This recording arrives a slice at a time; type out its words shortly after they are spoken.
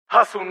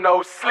Hustle,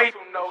 no sleep.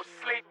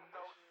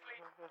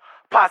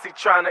 Posse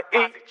trying to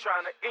eat.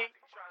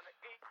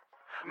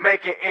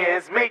 Making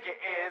ends meet.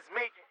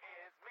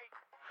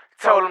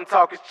 Told them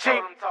talk is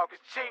cheap.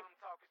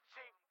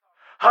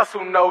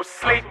 Hustle, no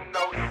sleep.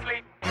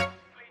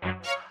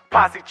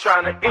 Posse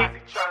trying to eat.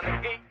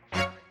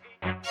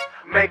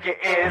 Making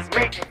ends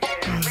meet.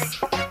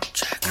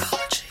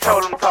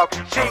 Told them talk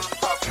is cheap.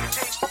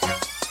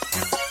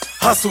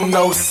 Hustle,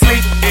 no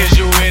sleep. Is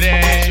you with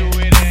it?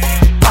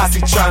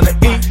 Posse trying to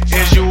eat.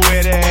 Is you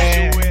with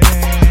it?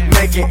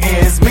 Making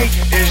ends meet.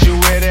 Is you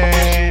with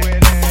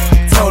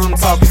it? Told them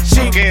talk is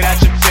cheap. Get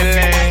out your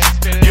feelings.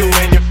 You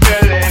and your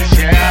feelings.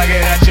 Yeah, I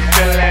get out your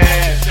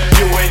feelings.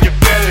 You and your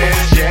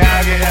feelings. Yeah, I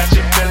get out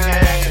your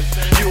feelings.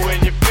 You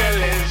and your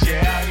feelings.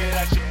 Yeah, I get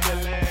out your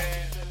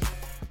feelings.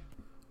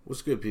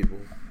 What's good, people?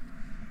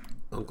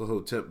 Uncle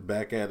Hotep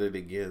back at it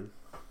again.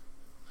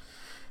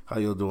 How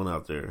y'all doing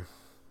out there?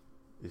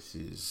 This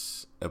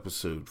is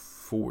episode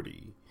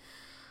 40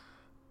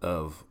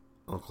 of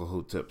Uncle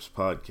Hotep's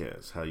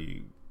podcast. How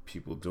you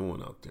people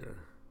doing out there?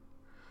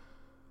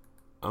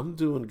 I'm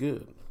doing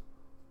good.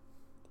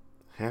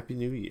 Happy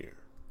New Year.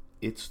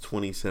 It's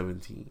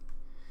 2017.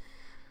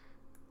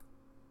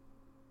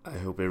 I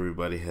hope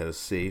everybody had a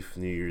safe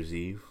New Year's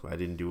Eve. I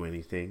didn't do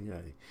anything.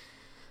 I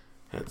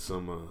had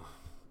some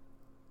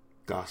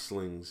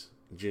Gosling's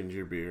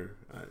ginger beer.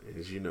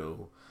 As you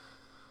know,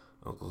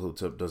 Uncle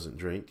Hotep doesn't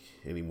drink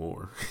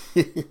anymore.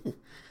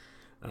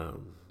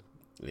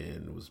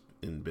 And was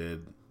in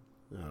bed.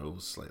 It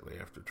was slightly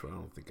after 12. I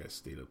don't think I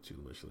stayed up too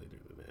much later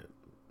than that.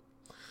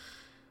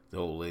 The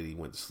old lady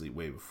went to sleep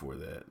way before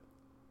that.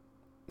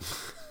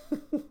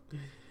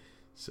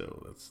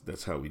 So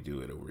that's how we do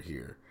it over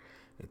here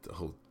at the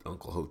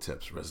Uncle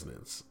Hotep's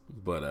residence.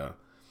 But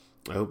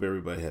I hope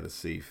everybody had a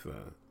safe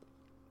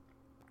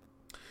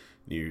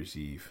New Year's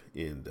Eve,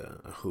 and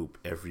I hope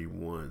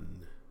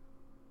everyone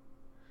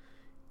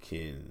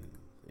can,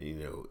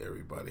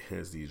 everybody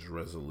has these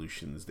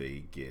resolutions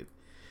they get.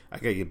 I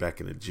gotta get back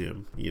in the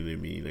gym, you know what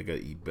I mean? I gotta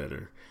eat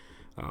better.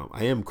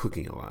 I am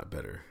cooking a lot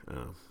better.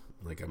 I'm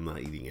not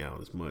eating out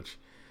as much.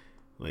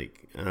 I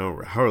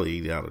don't hardly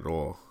eat out at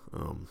all.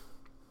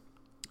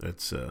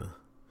 That's a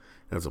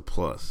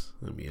plus.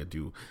 I mean, I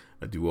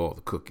do all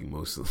the cooking,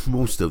 most of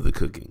the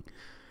cooking.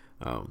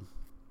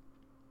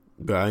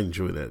 But I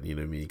enjoy that, you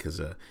know what I mean? Because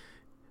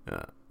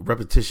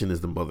repetition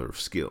is the mother of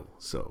skill.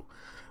 So,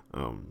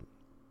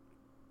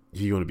 if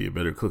you want to be a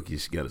better cook, you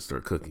just got to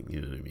start cooking. You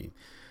know what I mean?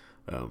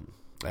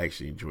 I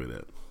actually enjoy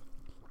that.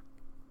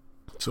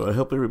 So I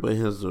hope everybody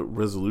has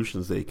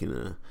resolutions they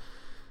can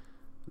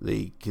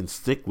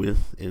stick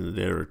with and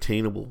that are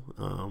attainable.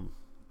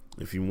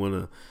 If you want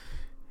to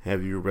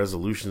have your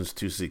resolutions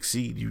to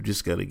succeed, you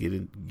just got to get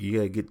in. You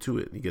got to get to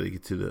it. You got to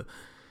get to the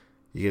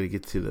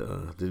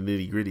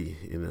nitty gritty.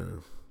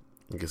 And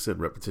like I said,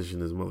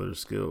 repetition is mother of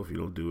skill. If you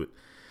don't do it,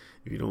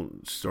 if you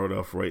don't start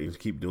off right and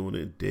keep doing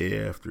it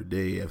day after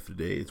day after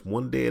day, it's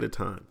one day at a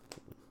time.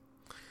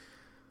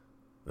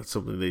 That's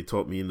something they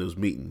taught me in those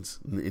meetings.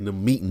 In the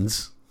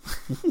meetings,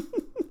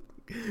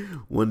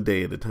 one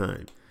day at a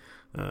time.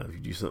 If you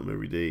do something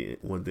every day,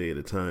 one day at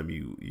a time,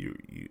 you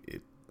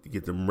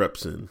get them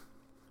reps in.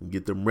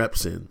 Get them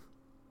reps in.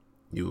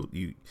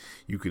 You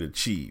can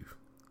achieve.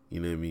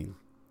 You know what I mean?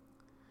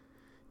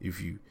 I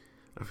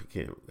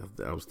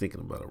was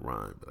thinking about a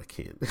rhyme, but I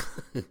can't.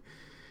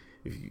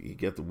 If you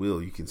got the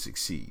will, you can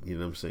succeed. You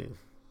know what I'm saying?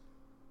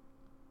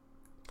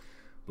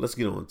 Let's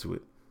get on to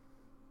it.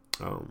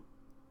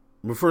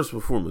 But first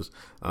and foremost,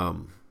 I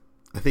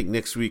think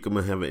next week I'm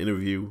gonna have an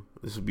interview.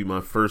 This will be my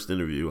first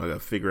interview. I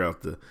gotta figure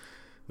out the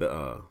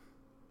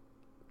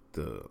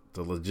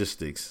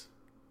logistics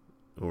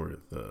or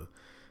the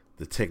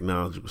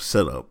technological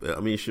setup.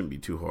 I mean, it shouldn't be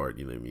too hard,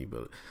 you know what I mean?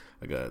 But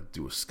I gotta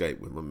do a Skype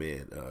with my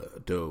man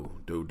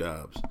Doe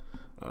Dobbs.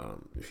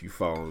 If you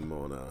follow him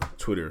on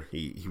Twitter,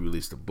 he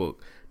released a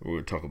book. We're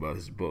gonna talk about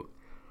his book.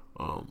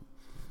 Hold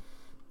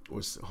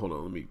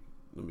on,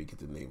 let me get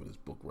the name of this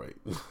book right.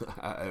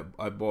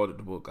 I bought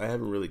the book. I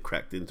haven't really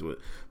cracked into it,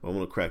 but I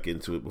want to crack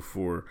into it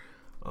before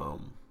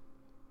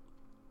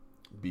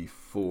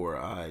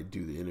I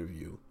do the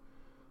interview.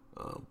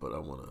 But I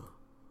want to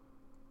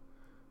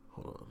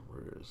hold on.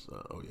 Where is?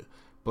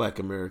 Black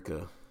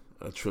America,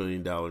 $1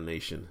 trillion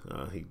nation.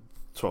 He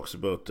talks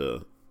about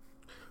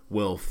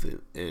wealth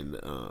and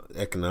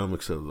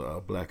economics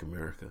of Black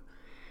America.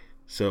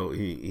 So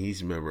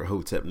he's a member of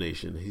Hotep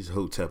Nation. He's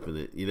Hoteping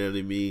it. You know what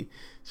I mean?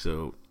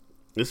 So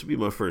this will be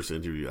my first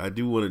interview. I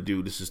do want to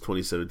do, this is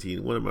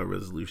 2017, one of my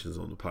resolutions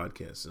on the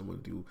podcast. I'm going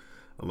to do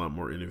a lot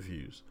more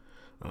interviews.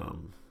 I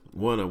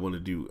want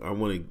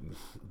to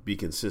be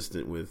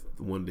consistent with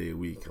one day a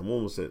week. I'm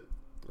almost at,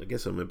 I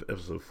guess I'm at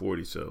episode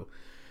 40, so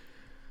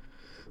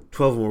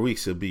 12 more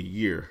weeks, it'll be a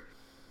year.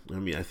 I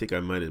mean, I think I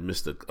might have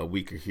missed a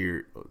week or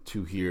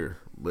two here,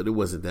 but it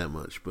wasn't that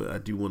much. But I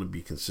do want to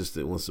be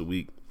consistent once a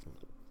week.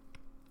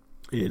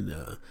 And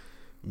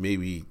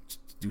maybe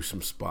do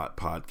some spot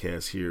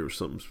podcasts here or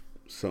something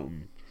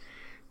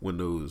when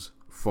those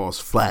false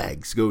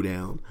flags go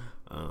down.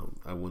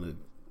 I want to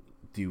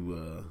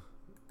do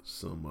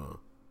some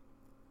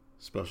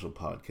special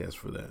podcast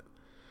for that.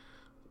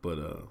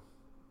 But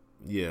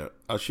yeah,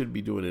 I should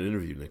be doing an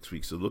interview next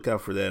week, so look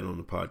out for that on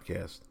the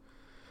podcast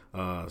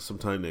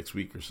sometime next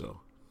week or so.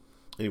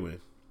 Anyway,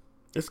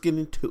 let's get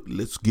into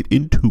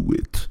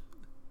it.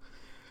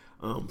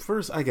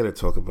 First, I gotta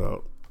talk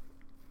about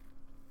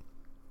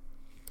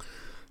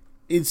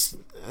there's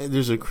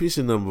an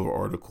increasing number of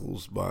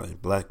articles by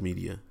black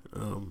media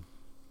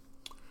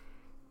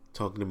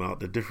talking about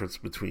the difference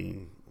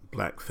between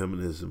black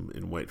feminism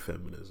and white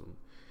feminism.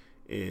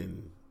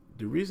 And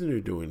the reason they're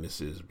doing this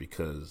is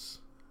because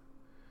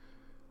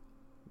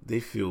they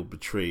feel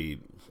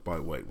betrayed by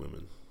white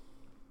women.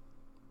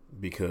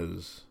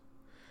 Because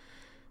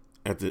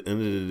at the end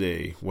of the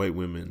day, white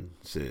women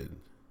said,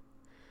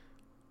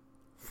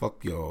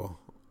 fuck y'all,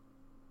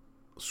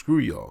 screw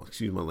y'all,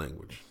 excuse my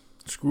language,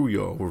 screw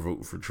y'all, we're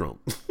voting for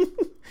Trump.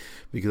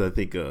 Because I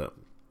think, I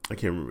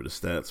can't remember the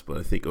stats, but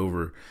I think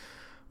over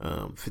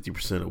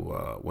 50%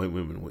 of white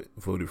women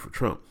voted for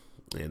Trump.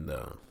 And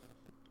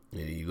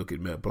you look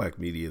at black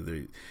media,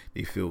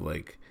 they feel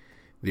like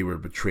they were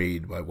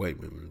betrayed by white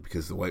women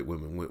because the white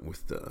women went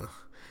with the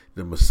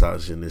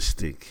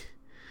misogynistic,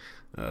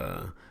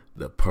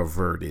 the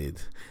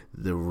perverted,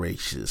 the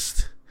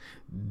racist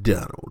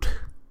Donald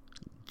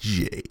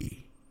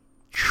J.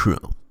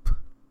 Trump.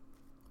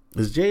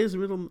 Is J his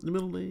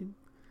middle name?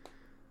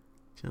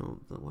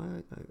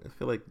 Why I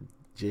feel like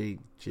J.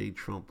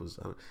 Trump was.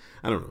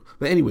 I don't know.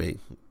 But anyway,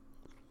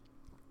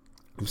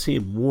 I'm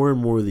seeing more and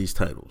more of these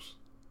titles.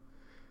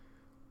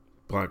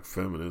 Black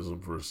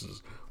feminism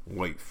versus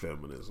white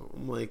feminism.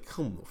 I'm like,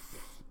 come on.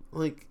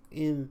 Like,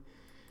 in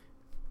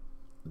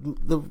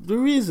the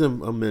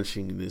reason I'm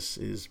mentioning this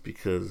is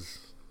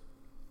because,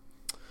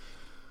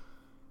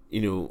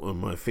 you know, on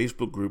my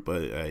Facebook group,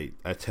 I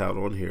tout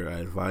on here.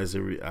 I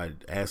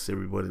ask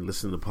everybody to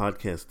listen to the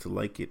podcast to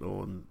like it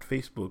on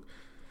Facebook.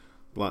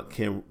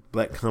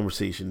 Black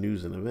Conversation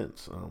News and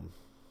Events.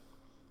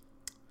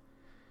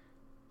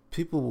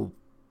 People will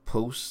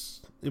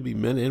post. It'll be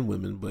men and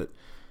women, but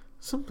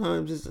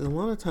sometimes a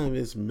lot of times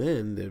it's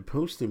men that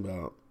post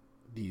about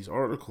these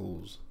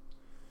articles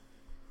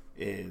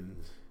and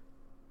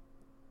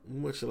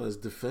much less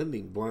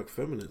defending black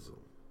feminism.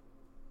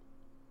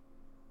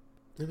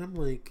 And I'm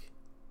like,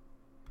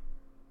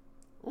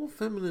 all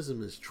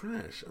feminism is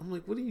trash. I'm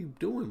like, what are you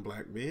doing,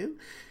 black man?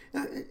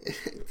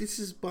 This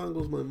just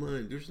boggles my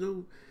mind. There's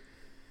no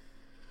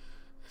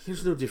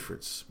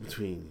difference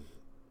between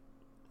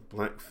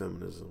black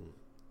feminism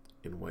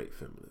and white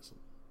feminism.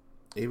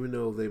 Even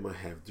though they might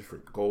have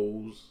different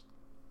goals,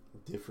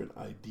 different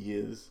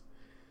ideas,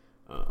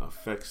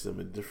 affects them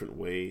in different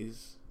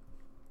ways,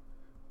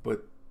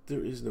 but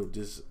there is no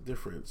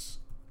difference,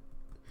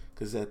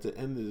 because at the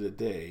end of the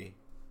day,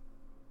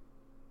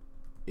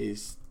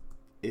 it's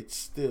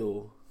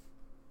still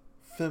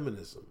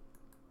feminism.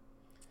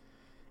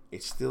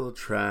 It's still a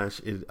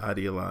trash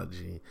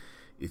ideology.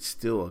 It's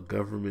still a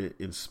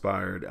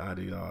government-inspired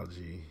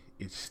ideology.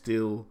 It's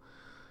still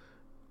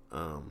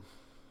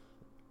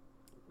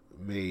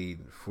made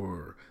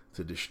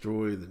to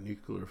destroy the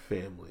nuclear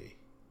family.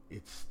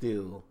 It's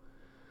still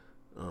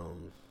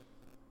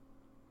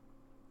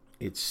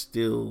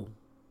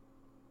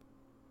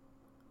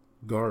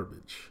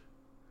garbage.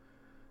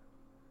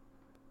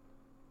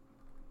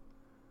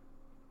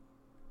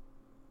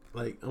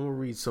 Like, I'm gonna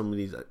read some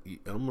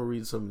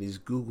of these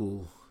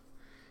Google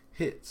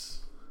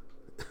hits.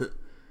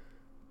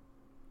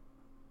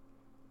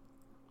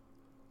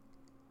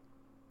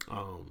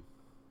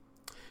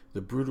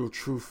 The brutal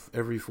truth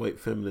every white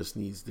feminist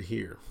needs to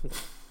hear.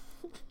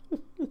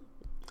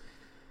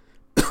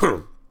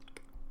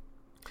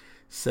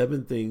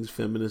 7 things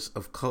feminists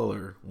of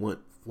color want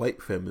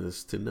white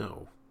feminists to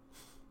know.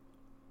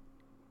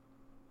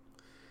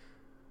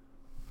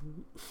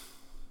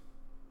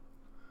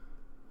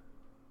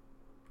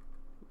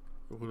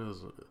 What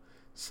else?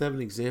 7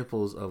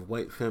 examples of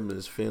white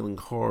feminists failing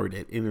hard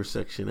at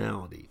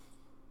intersectionality.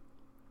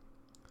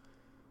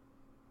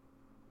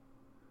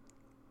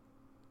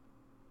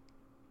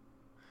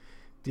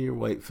 Dear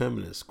white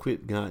feminists,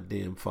 quit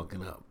goddamn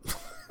fucking up.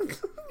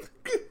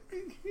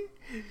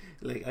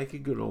 Like, I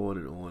could go on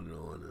and on and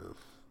on.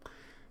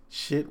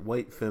 Shit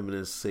white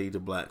feminists say to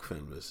black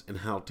feminists and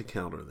how to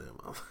counter them.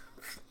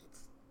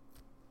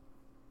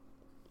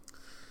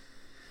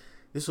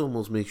 This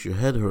almost makes your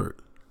head hurt.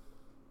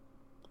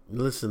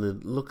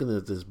 Looking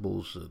at this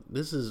bullshit.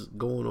 This is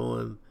going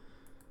on.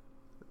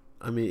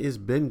 I mean, it's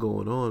been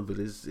going on, but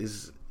it's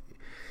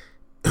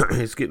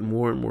it's getting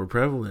more and more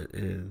prevalent.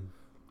 And,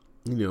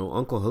 you know,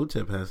 Uncle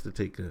Hotep has to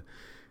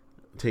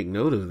take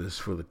note of this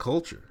for the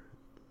culture.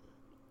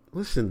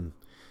 Listen,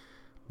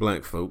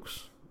 black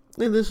folks,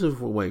 and this is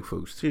for white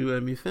folks too. I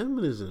mean,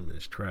 feminism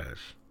is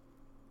trash.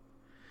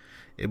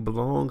 It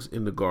belongs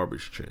in the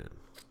garbage can.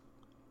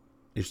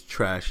 It's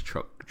trash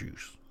truck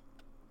juice.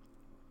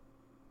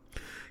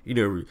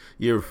 You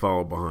ever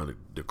follow behind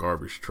the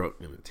garbage truck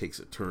and it takes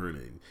a turn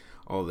and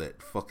all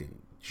that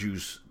fucking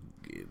juice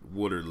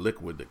water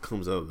liquid that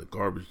comes out of the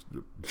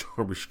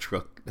garbage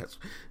truck.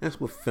 That's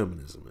what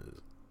feminism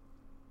is.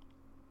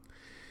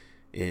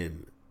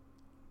 And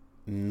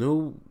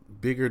no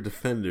bigger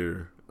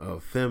defender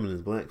of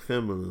black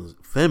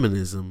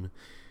feminism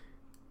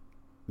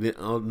than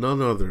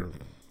none other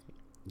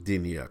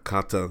than the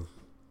Akata,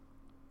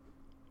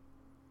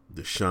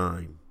 the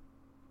Shine,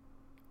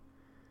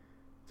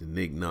 the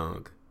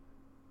Nignog,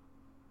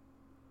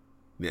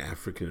 the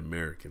African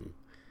American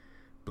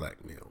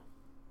black male.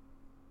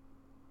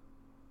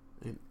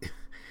 And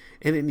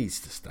it needs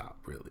to stop,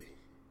 really.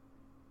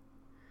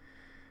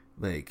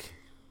 Like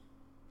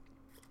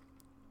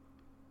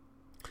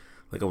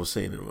I was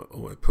saying,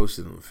 I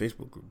posted on the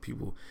Facebook group,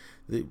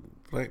 the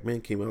black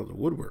men came out of the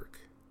woodwork.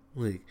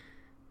 Like,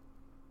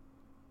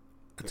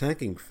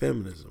 attacking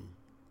feminism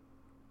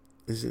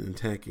isn't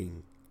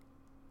attacking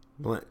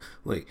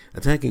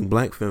attacking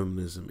black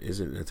feminism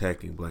isn't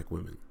attacking black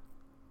women.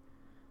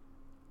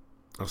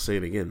 I'll say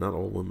it again, not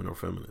all women are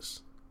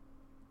feminists.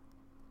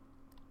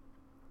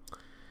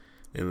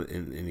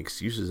 And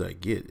excuses I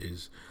get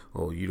is,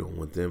 oh, you don't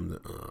want them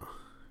to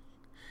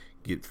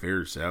get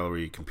fair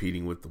salary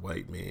competing with the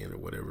white man or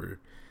whatever.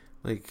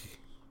 Like,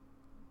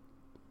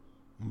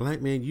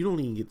 black man, you don't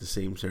even get the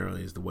same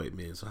salary as the white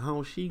man, so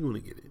how is she going to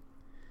get it?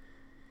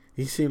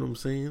 You see what I'm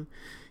saying?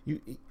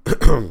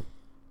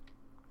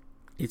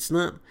 It's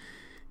not,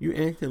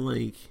 you're acting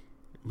like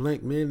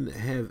black men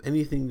have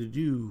anything to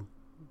do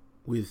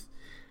with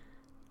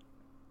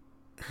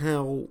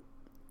how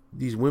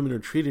these women are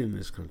treated in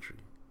this country.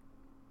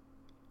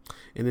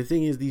 And the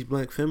thing is, these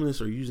black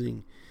feminists are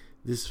using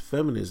this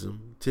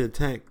feminism to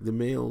attack the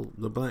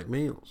black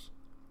males.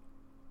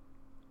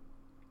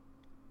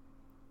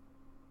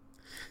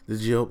 The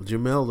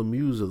Jamel the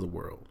Muse of the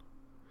world.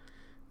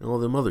 And all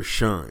them other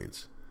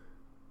shines.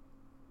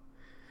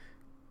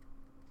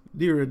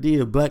 Their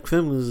idea of black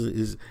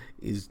feminism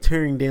is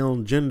tearing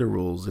down gender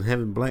roles and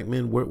having black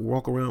men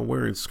walk around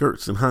wearing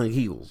skirts and high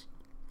heels.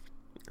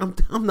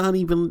 I'm not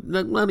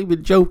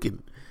even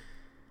joking.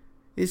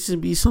 It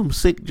should be some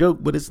sick joke,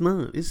 but it's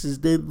not. This is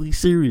deadly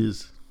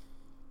serious.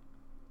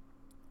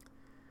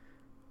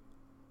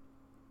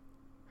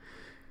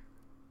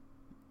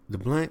 The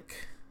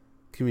black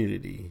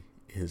community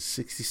is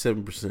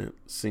 67%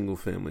 single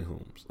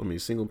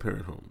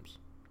parent homes.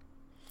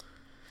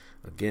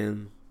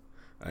 Again,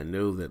 I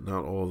know that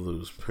not all of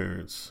those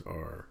parents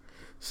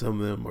some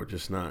of them are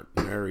just not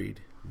married,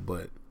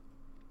 but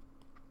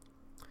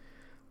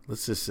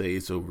let's just say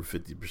it's over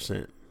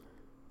 50%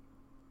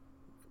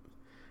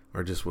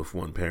 are just with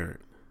one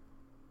parent.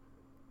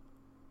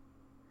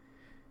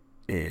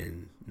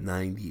 And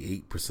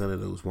 98% of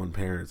those one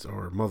parents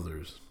are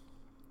mothers.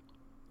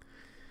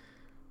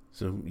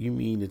 So you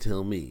mean to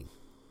tell me,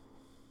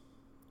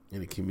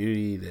 in a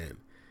community that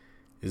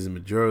is a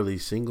majority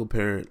single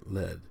parent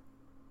led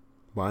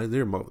by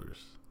their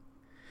mothers,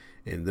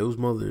 and those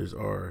mothers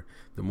are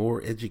the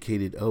more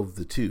educated of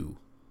the two,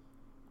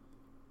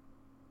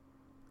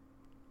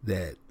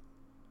 that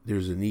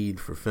there's a need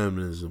for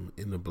feminism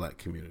in the black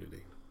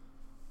community?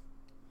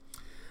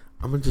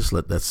 I'm going to just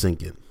let that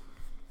sink in.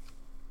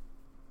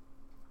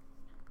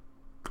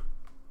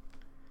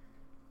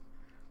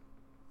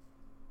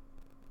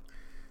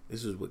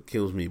 This is what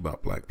kills me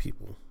about black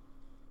people.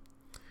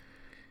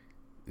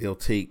 They'll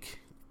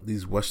take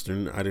these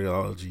Western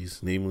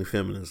ideologies, namely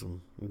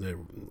feminism,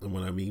 and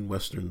when I mean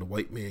Western, the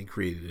white man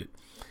created it,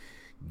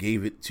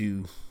 gave it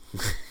to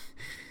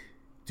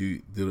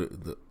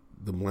the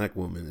black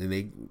woman, and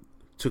they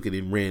took it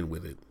and ran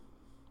with it.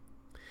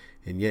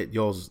 And yet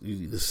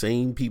the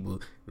same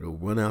people will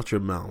run out your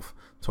mouth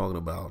talking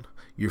about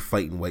you're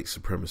fighting white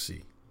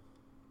supremacy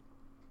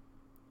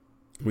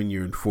when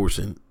you're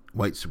enforcing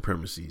white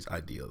supremacy's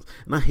ideals.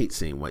 And I hate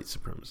saying white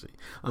supremacy.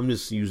 I'm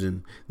just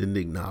using the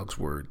Nignog's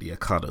word, the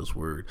Akata's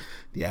word,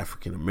 the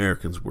African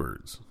Americans'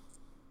 words.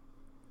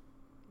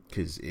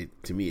 Because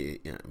we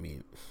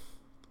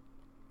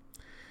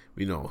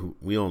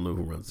all know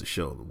who runs the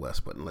show in the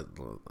West, but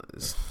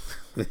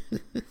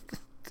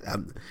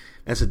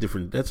that's a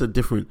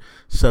different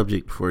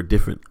subject for a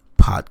different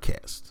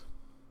podcast.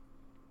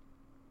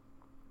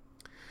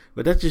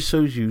 But that just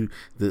shows you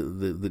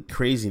the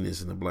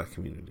craziness in the black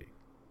community.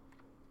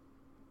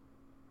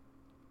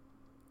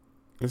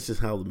 This is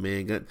how the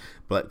man got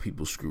black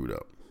people screwed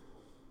up,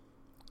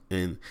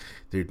 and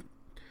they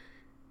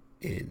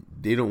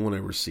don't want to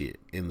ever see it.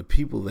 And the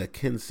people that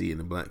can see it in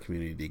the black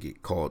community, they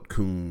get called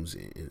coons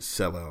and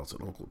sellouts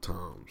and Uncle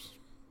Toms.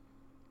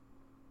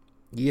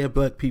 You have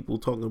black people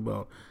talking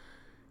about,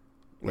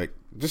 like,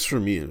 just for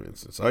me, for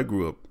instance, I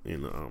grew up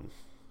in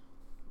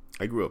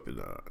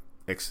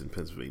Exton,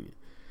 Pennsylvania.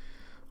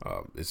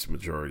 It's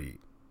majority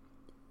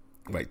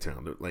white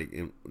town. Like,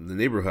 in the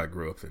neighborhood I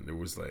grew up in, there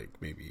was like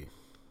maybe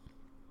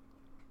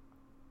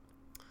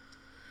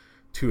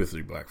 2 or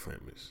 3 black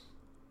families,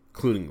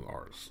 including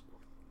ours.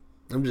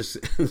 I'm just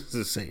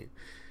saying.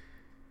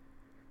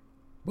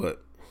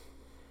 But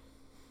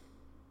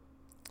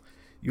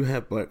you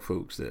have black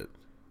folks that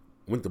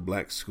went to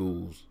black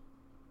schools,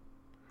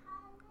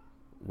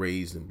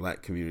 raised in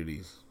black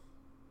communities,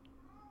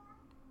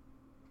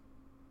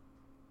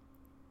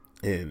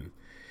 and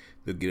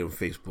they'll get on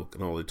Facebook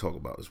and all they talk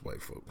about is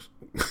white folks.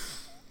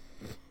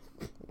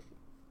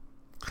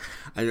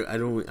 I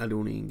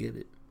don't even get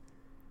it.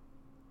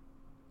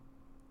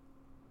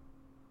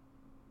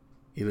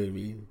 You know what I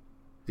mean?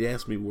 They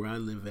ask me where I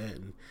live at,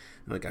 and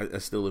like I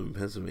still live in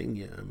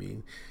Pennsylvania. I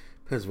mean,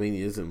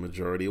 Pennsylvania isn't a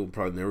majority. It will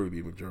probably never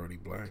be majority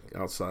black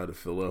outside of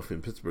Philadelphia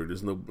and Pittsburgh.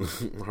 There's no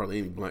hardly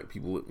any black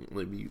people.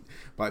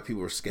 Black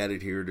people are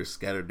scattered here. They're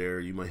scattered there.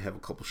 You might have a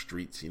couple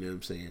streets. You know what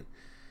I'm saying?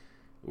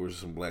 Where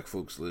some black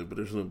folks live, but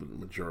there's no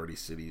majority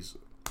cities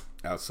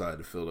outside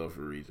the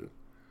Philadelphia region.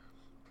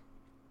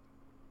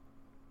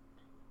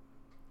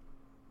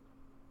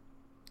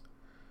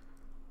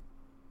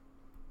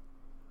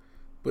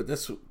 But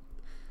that's,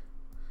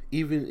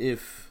 even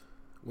if,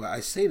 well, I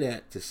say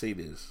that to say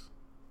this,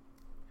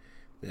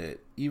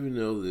 that even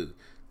though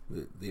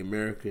the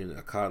American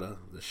Akata,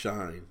 the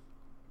Shine,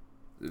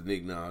 the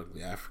Nignog,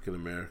 the African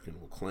American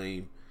will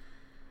claim,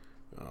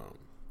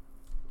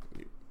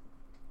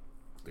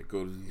 they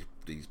go to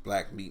these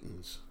black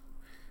meetings,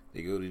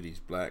 they go to these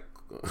black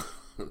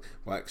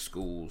black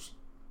schools,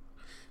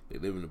 they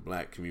live in the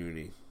black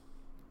community,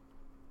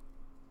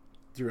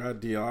 their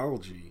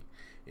ideology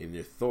and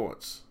their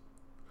thoughts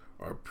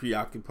are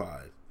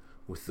preoccupied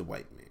with the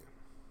white man,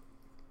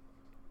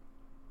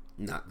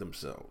 not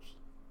themselves.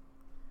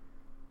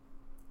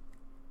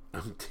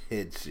 I'm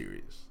dead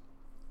serious.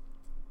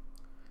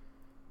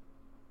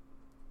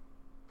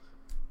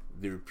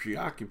 They're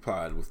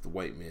preoccupied with the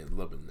white man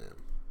loving them.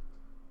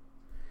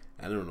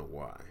 I don't know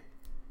why.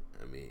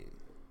 I mean,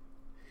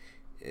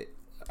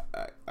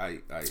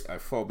 I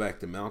fall back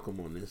to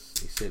Malcolm on this.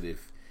 He said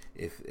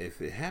if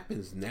it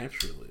happens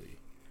naturally,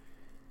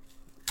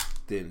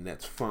 then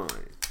that's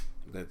fine.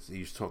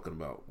 He's talking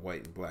about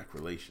white and black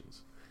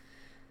relations.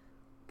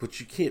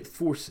 But you can't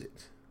force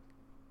it.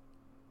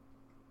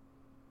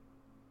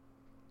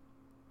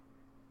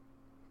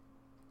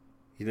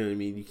 You know what I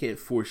mean? You can't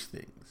force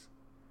things.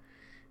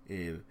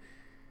 And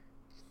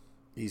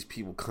these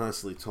people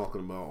constantly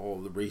talking about all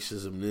the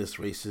racism this,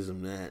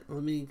 racism that. I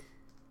mean,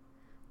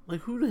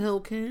 like, who the hell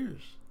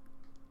cares?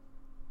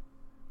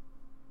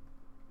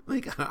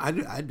 Like, I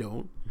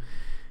don't.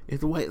 If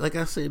the white, like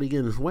I said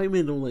again, if white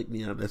men don't like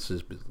me out, that's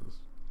his business.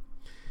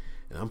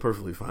 And I'm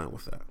perfectly fine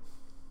with that.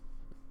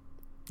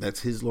 That's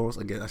his loss.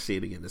 Again, I say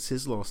it again. That's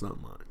his loss,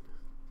 not mine.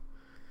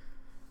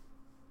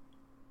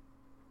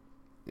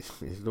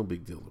 It's no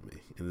big deal to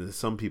me. And there's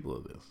some people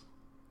of this.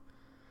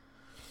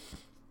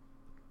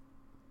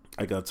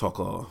 I got to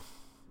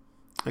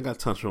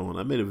touch on.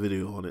 I made a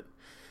video on it.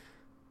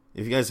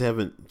 If you guys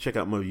haven't, check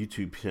out my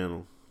YouTube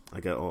channel.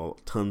 I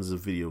got tons of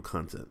video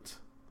content.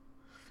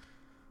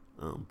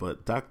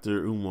 But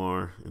Dr.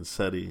 Umar and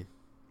Seti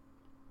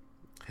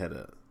had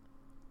a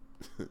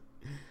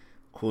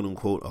quote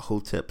unquote a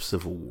Hotep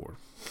civil war.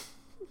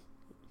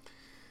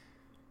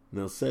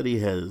 Now Seti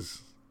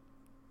has,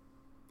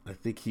 I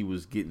think he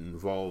was getting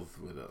involved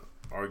with an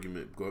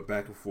argument going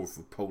back and forth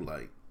with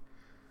Polite.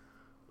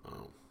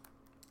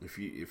 If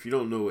you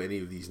don't know any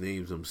of these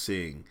names I'm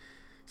saying,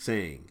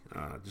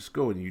 just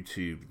go on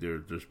YouTube.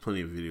 There's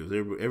plenty of videos.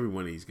 Every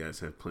one of these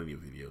guys have plenty of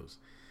videos.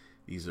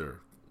 These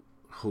are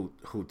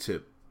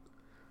Hotep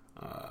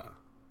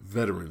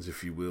veterans,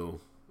 if you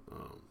will.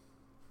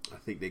 I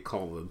think they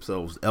call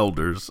themselves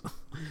elders.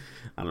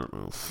 I don't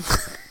know.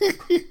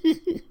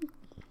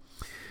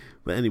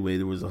 But anyway,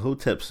 there was a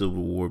Hotep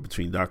civil war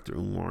between Dr.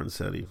 Umar and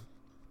Seti.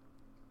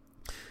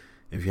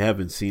 If you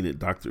haven't seen it,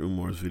 Dr.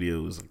 Umar's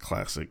video is a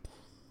classic.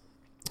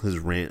 His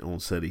rant on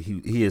Seti.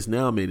 He has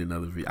now made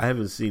another video. I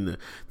haven't seen the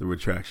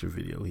retraction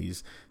video.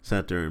 He's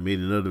sat there and made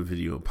another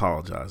video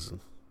apologizing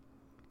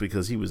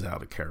because he was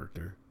out of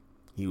character.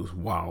 He was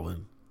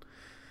wilding,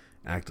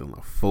 acting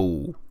a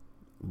fool.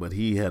 But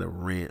he had a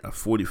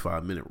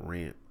 45-minute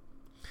rant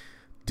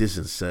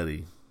dissing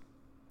Seti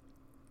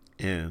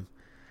and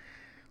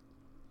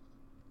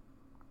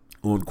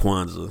on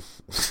Kwanzaa.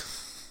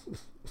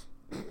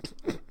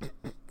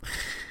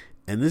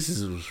 And this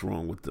is what's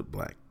wrong with the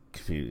black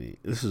community.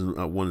 This is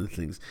one of the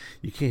things.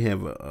 You can't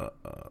have a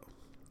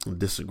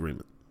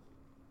disagreement.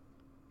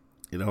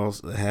 It all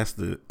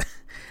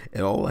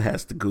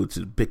has to go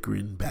to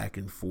bickering back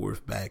and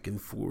forth.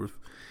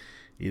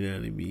 You know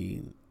what I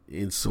mean?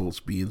 Insults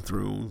being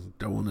thrown,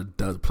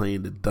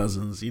 playing the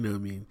dozens. You know what I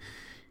mean?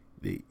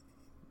 They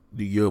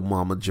do your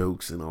mama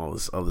jokes and all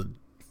this other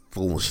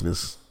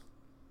foolishness.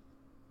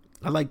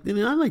 I like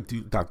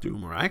Dr.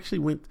 Umar. I actually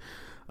went.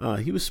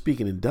 He was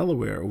speaking in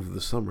Delaware over the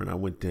summer, and I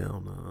went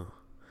down.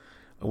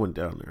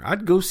 There.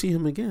 I'd go see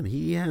him again.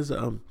 He has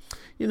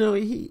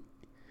he's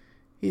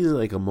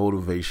like a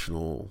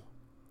motivational,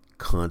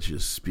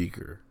 conscious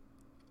speaker.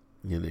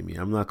 You know what I mean?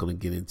 I'm not going to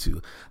get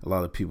into, a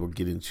lot of people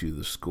get into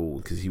the school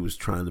because he was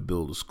trying to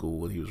build a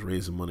school and he was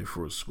raising money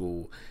for a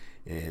school,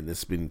 and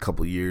it's been a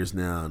couple of years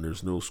now and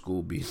there's no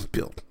school being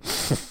built.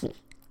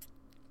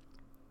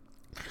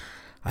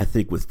 I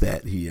think with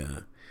that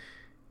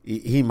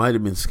he might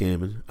have been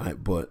scamming,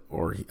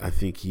 I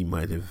think he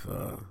might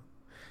have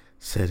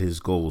set his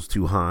goals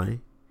too high.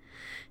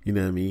 You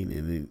know what I mean?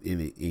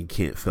 And it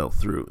can't fell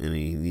through, and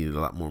he needed a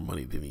lot more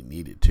money than he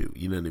needed to.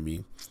 You know what I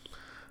mean?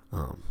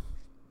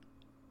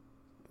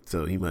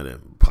 So he might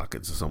have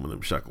pockets of some of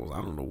them shekels.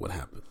 I don't know what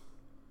happened,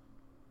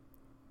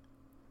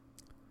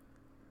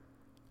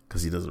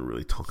 because he doesn't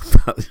really talk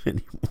about it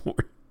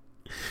anymore.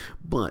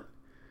 But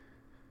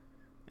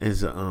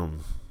as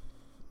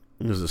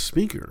a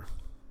speaker,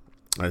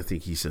 I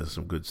think he says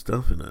some good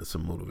stuff and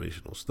some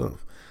motivational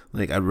stuff.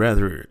 Like, I'd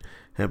rather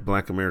have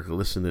Black America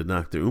listen to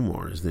Dr.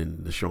 Umar's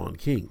than the Sean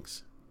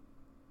Kings.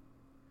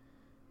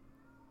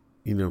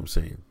 You know what I'm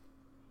saying?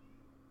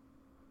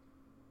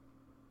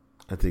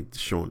 I think the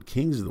Sean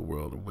Kings of the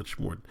world are much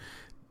more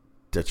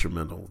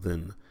detrimental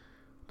than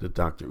the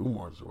Dr.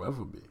 Umar's will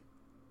ever be.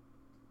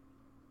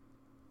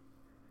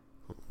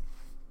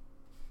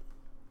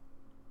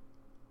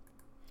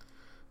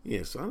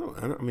 Yeah, so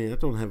I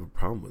don't have a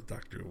problem with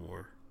Dr.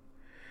 Umar.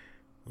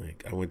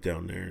 Like, I went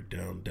down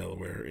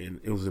Delaware, and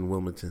it was in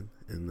Wilmington,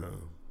 and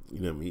you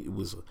know what I mean? It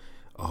was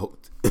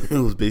it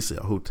was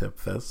basically a Hotep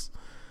fest.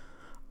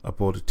 I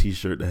bought a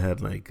T-shirt that had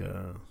like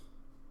hold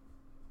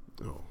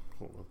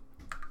on.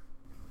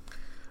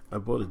 I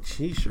bought a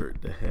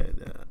T-shirt that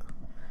had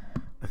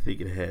I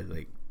think it had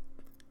like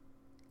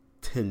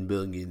 10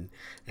 billion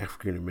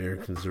African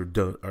Americans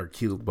are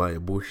killed by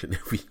abortion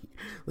every year.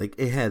 Like,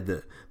 it had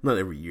not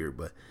every year,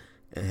 but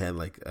it had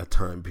like a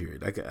time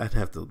period. I'd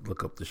have to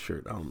look up the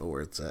shirt. I don't know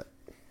where it's at,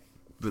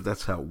 but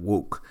that's how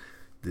woke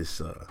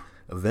this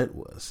event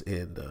was.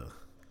 And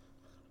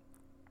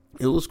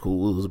it was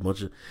cool. It was a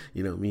bunch of,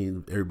 you know what I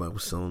mean, everybody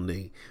was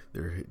selling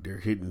their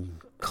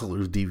Hidden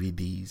Colors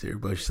DVDs.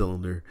 Everybody's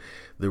selling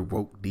their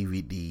woke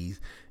DVDs,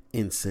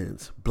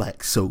 incense,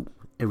 black soap,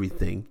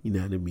 everything, you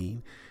know what I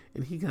mean?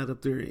 And he got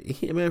up there.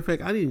 Matter of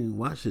fact, I didn't even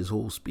watch his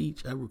whole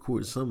speech. I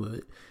recorded some of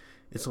it.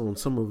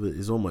 Some of it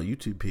is on my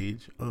YouTube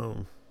page.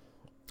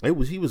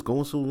 He was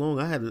going so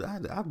long. I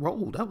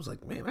rolled. I was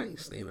like, man, I ain't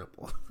staying up.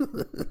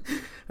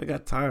 I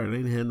got tired. I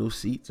didn't have no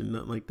seats and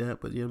nothing like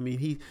that. But you know what I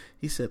mean,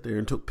 he sat there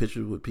and took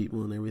pictures with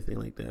people and everything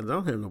like that. And I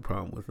don't have no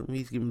problem with him.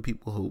 He's giving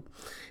people hope.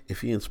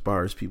 If he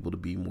inspires people to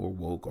be more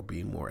woke or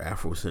be more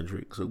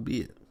Afrocentric, so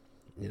be it.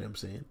 You know what I'm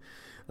saying?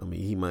 I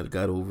mean, he might have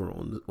got over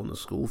on the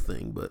school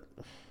thing, but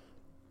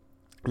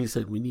he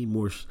said we need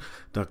more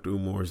Dr.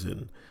 Umars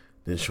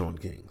than Sean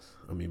Kings.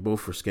 I mean,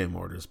 both for scam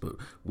artists, but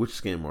which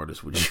scam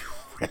artist would you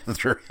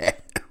rather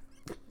have?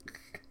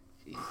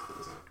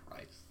 Jesus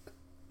Christ.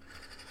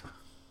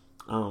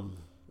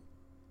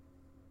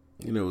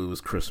 You know, it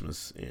was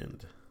Christmas,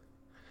 and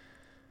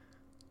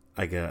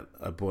I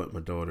bought my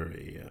daughter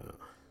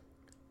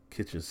a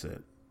kitchen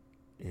set,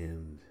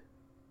 and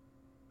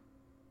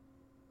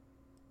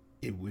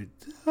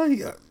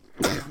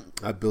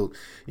I built,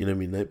 you know what I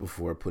mean, day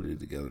before I put it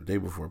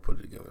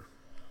together.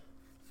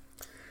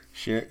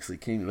 She actually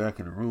came back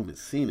in the room and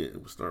seen it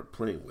and would start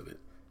playing with it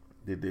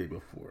the day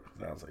before.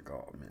 And I was like,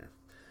 oh man,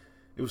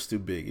 it was too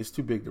big. It's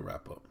too big to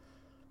wrap up.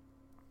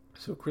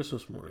 So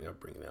Christmas morning, I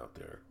bring it out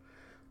there,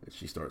 and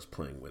she starts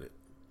playing with it,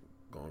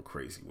 going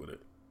crazy with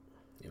it.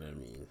 You know what I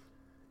mean?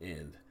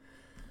 And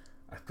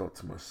I thought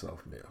to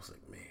myself, man, I was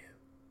like, man,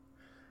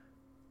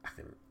 I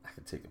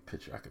can take a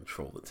picture. I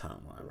control the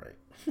timeline, right?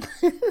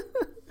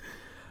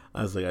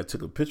 I was like, I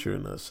took a picture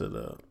and I said,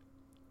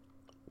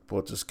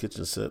 bought this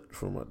kitchen set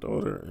for my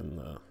daughter, and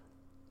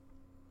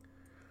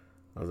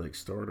I was like,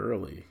 start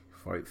early,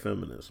 fight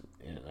feminism,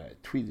 and I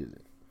tweeted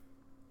it.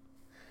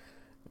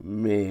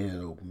 Man,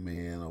 oh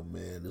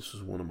man, this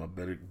was one of my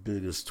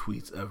biggest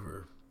tweets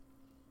ever.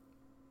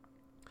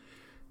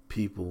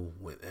 People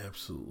went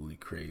absolutely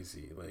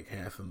crazy. Like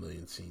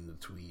 500,000 seen the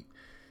tweet.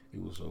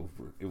 It was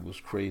over. It was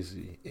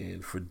crazy.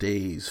 And for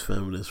days,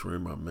 feminists were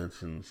in my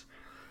mentions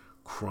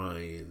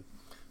crying,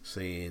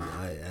 saying,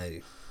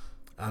 I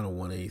don't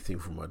want anything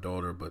for my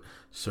daughter but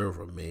serve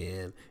a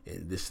man,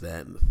 and this,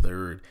 that, and the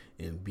third.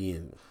 And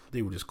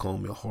they were just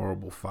calling me a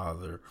horrible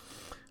father.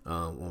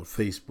 On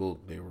Facebook,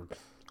 they were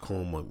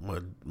calling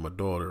my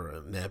daughter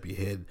a nappy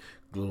head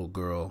little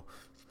girl,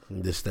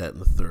 and this, that,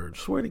 and the third.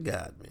 Swear to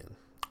God, man.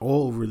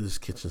 All over this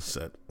kitchen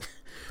set.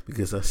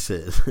 Because I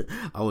said,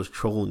 I was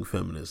trolling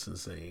feminists and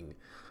saying,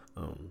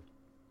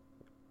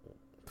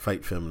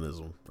 fight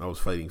feminism. I was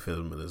fighting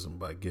feminism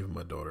by giving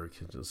my daughter a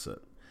kitchen set.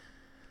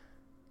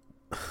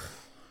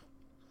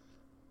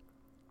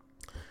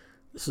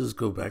 This is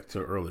go back to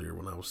earlier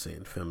when I was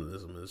saying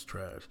feminism is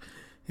trash.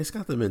 It's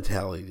got the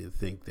mentality to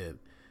think that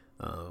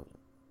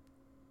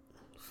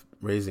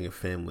raising a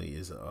family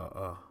is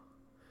a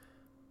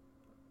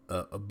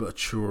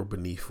chore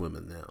beneath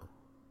women now.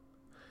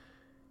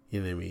 You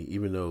know what I mean?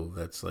 Even though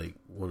that's like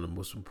one of the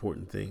most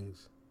important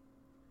things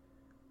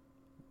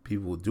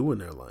people will do in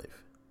their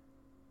life.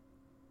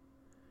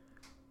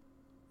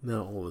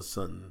 Now all of a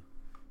sudden,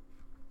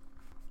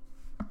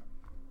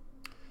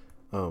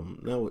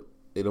 now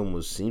it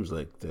almost seems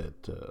like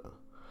that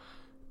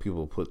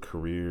people put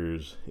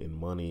careers and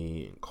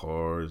money and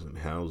cars and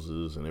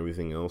houses and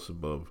everything else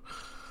above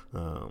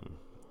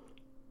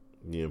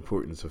the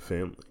importance of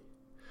family.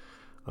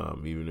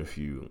 Even if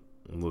you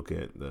look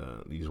at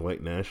these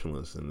white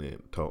nationalists and they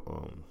talk,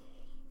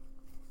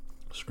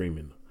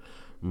 screaming,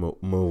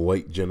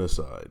 white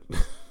genocide.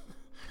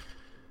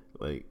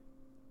 Like,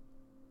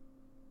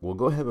 well,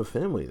 go have a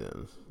family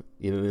then.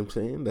 You know what I'm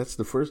saying? That's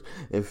the first.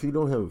 If you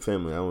don't have a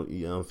family, I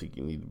don't think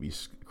you need to be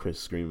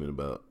screaming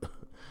about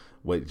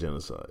white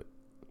genocide,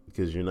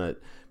 because you're not.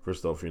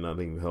 First off, you're not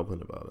even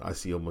helping about it. I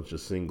see a bunch of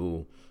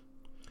single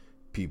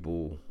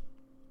people,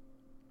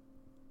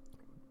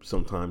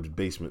 sometimes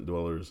basement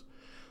dwellers,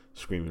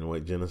 screaming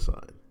white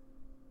genocide,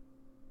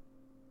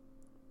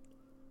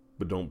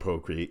 but don't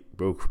procreate.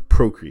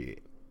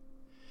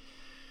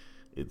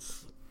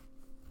 It's,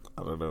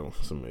 I don't know.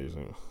 It's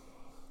amazing.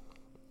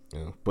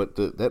 Yeah, but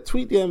that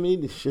tweet that I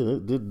made, shit,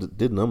 it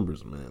did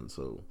numbers, man.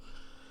 So,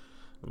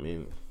 I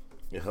mean,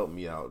 it helped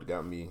me out. It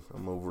got me.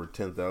 I'm over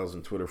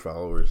 10,000 Twitter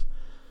followers.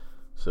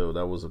 So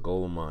that was a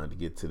goal of mine to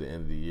get to the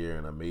end of the year,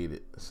 and I made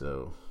it.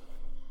 So,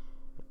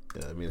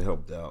 yeah, I mean, it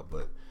helped out,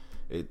 but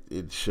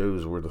it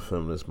shows where the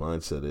feminist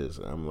mindset is.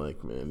 And I'm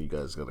like, man, you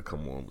guys got to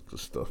come on with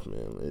this stuff,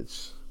 man.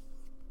 It's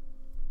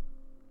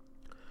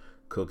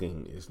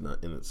cooking is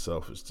not in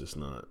itself. It's just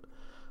not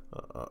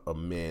a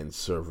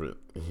manservant,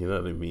 you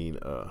know what I mean,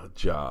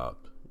 job,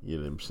 you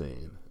know what I'm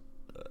saying.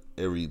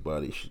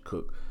 Everybody should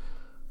cook,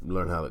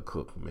 learn how to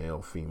cook,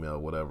 male,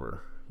 female,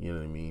 whatever, you know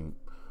what I mean,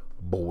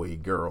 boy,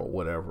 girl,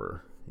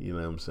 whatever, you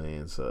know what I'm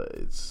saying. So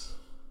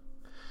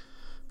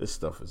this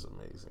stuff is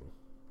amazing.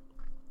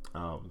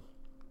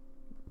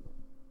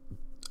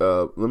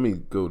 Let me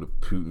go to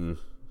Putin,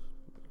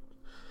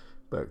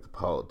 back to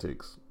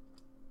politics.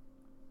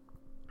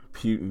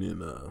 Putin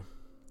and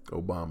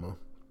Obama.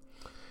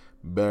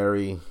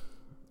 Barry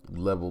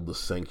leveled the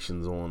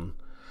sanctions on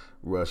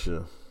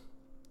Russia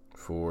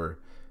for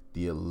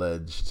the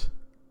alleged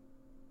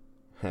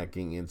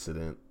hacking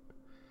incident.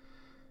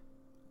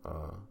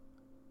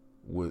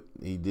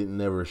 He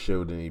never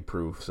showed any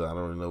proof, so I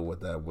don't know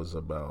what that was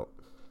about.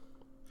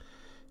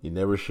 He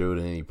never showed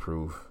any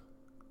proof,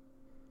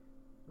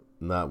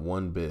 not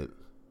one bit,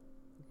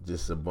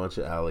 just a bunch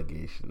of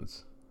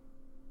allegations,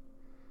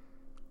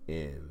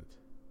 and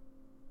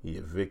he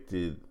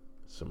evicted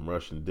some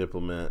Russian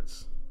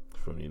diplomats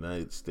from the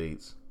United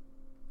States,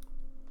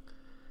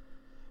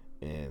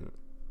 and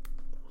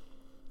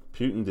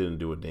Putin didn't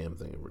do a damn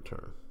thing in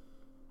return,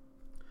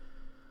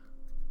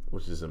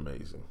 which is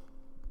amazing.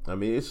 I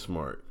mean, it's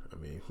smart. I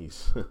mean,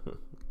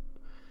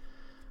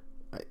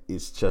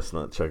 it's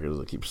chestnut checkers.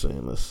 I keep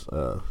saying this.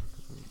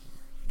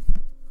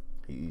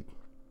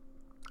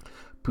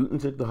 Putin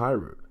took the high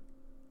road.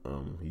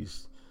 He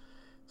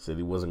said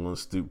he wasn't going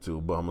to stoop to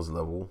Obama's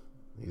level.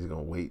 He's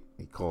going to wait.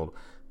 He called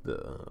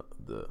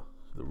the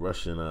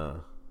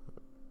Russian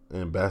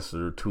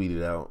ambassador,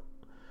 tweeted out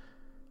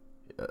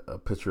a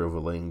picture of a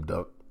lame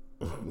duck,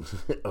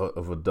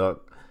 of a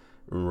duck,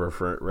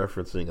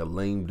 referencing a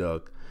lame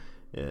duck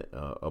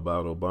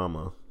about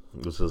Obama,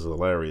 which is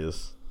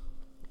hilarious.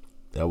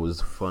 That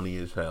was funny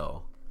as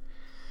hell,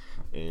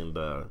 and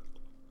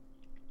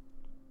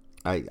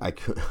I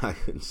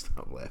couldn't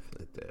stop laughing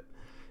at that.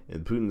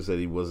 And Putin said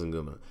he wasn't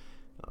gonna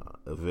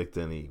evict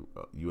any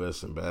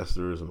U.S.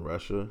 ambassadors in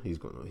Russia. He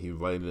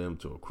invited them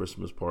to a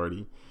Christmas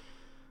party.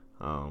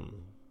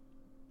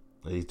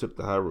 He took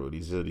the high road.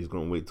 He said he's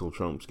gonna wait till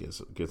Trump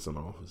gets in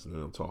office and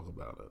then he'll talk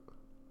about it.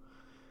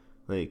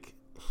 Like,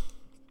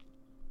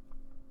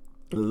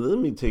 let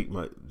me give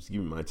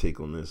you my take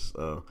on this.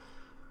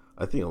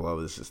 I think a lot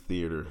of this is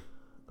theater.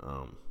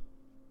 A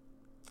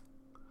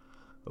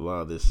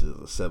lot of this is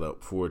a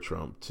setup for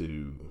Trump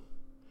to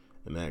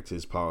enact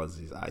his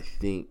policies. I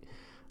think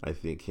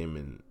him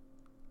and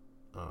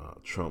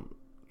Trump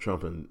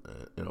and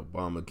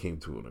Obama came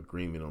to an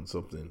agreement on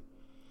something,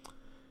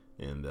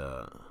 and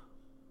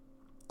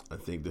I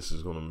think this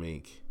is going to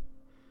make,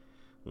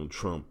 when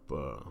Trump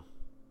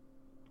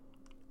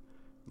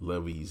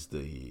levies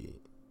he's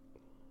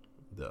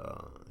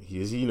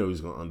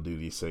going to undo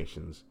these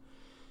sanctions.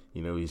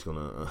 He's going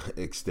to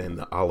extend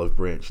the olive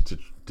branch to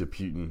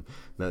Putin.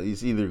 Now,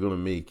 he's either going to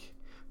make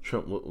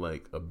Trump look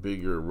like a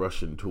bigger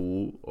Russian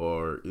tool,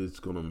 or it's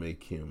going to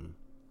make him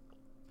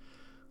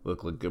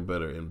look like a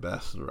better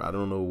ambassador. I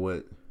don't know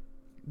what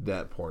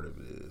that part of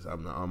it is.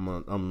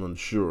 I'm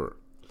unsure.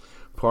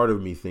 Part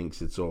of me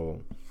thinks it's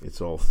all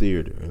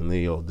theater, and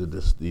they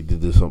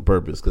did this on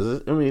purpose.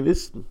 Because I mean,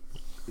 this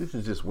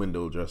is just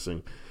window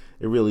dressing.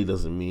 It really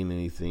doesn't mean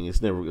anything.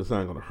 It's not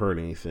going to hurt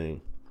anything.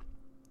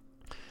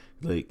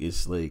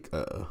 It's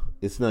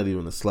not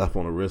even a slap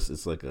on the wrist.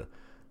 It's like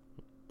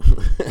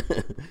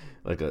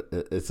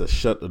it's a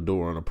shut the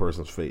door on a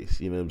person's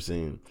face. You know what I'm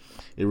saying?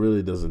 It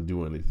really doesn't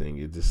do anything.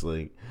 It's just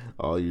like,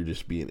 oh, you're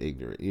just being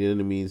ignorant. You know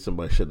what I mean?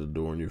 Somebody shut the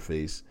door in your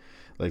face.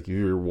 Like, if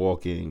you're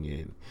walking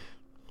and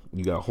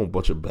you got a whole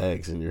bunch of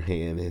bags in your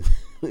hand,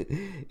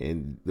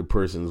 and the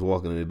person is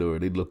walking in the door,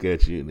 they look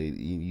at you and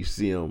you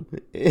see them,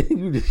 and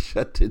you just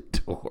shut the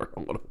door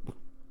on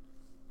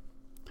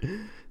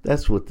them.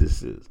 That's what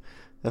this is.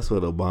 That's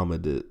what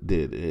Obama did,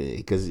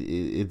 because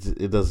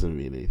it doesn't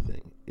mean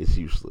anything. It's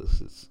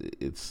useless.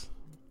 It's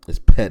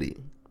petty.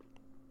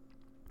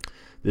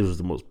 This was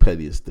the most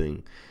pettiest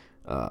thing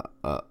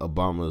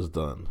Obama has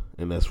done,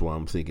 and that's why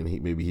I'm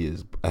thinking maybe he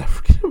is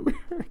African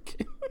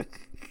American.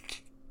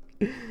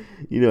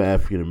 You know,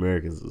 African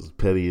Americans is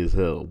petty as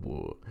hell,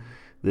 boy.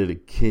 They're the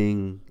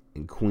king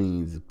and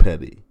queens of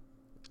petty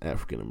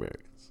African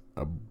Americans.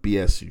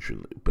 BS you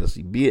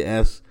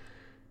BS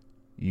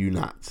you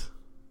not.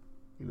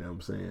 You know what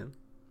I'm saying?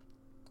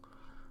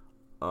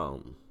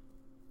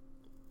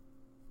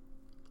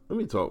 Let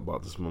me talk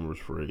about this Mummers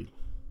Parade.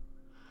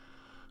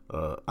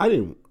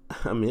 I've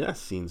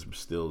seen some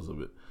stills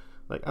of it.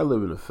 Like, I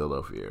live in the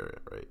Philadelphia area,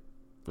 right?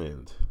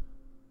 And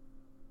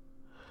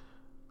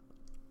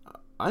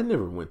I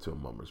never went to a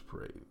Mummers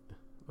Parade.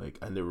 Like,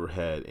 I never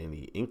had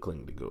any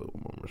inkling to go to a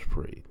Mummers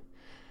Parade.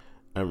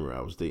 I remember I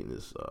was dating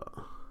this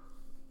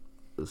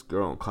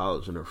girl in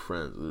college, and her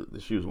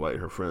friends, she was white,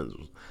 her friends,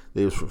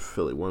 they was from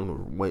Philly. One of her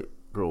white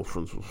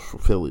girlfriends was from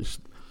Philly.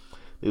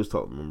 They was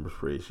talking Mummers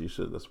Parade. She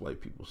said that's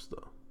white people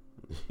stuff.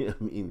 You know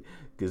what I mean?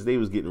 Because they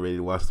was getting ready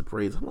to watch the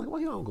parades. I'm like, why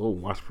y'all go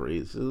watch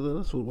parades?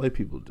 That's what white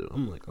people do.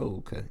 I'm like, oh,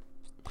 okay.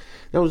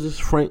 That was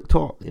just frank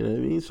talk. You know what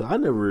I mean? So I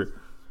never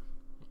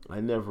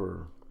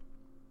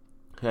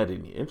had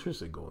any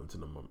interest in going to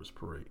the Mummers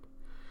Parade.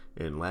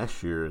 And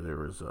last year there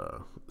was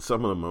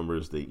some of the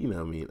Mummers. They, you know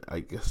what I mean? I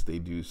guess they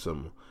do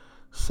some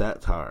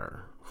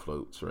satire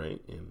floats,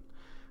 right? And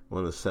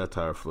one of the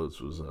satire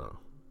floats was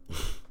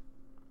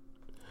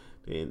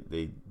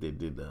they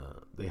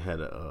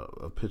had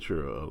a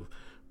picture of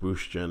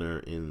Bruce Jenner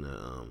in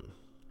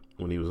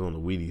when he was on the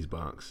Wheaties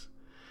box,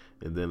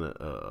 and then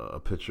a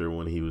picture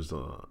when he was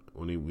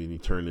when he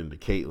turned into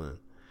Caitlyn,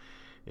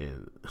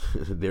 and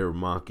they were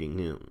mocking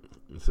him.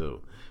 And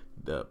so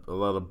a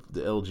lot of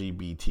the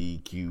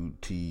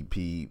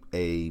LGBTQTP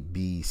A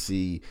B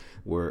C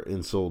were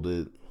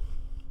insulted.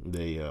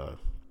 They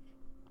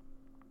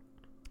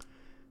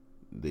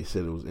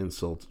said it was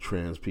insult to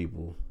trans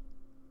people.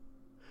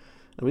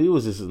 I mean, it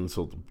was just an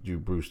insult to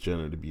Bruce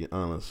Jenner, to be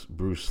honest.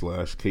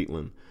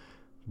 Bruce/Caitlyn.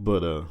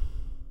 But,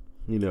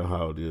 you know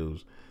how it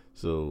is.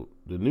 So,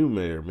 the new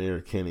Mayor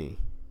Kenny,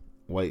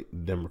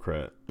 white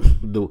Democrat,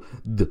 the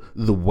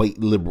white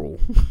liberal,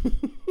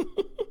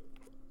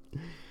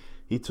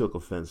 he took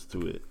offense to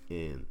it.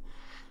 And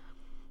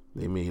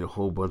they made a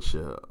whole bunch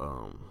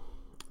of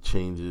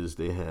changes.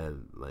 They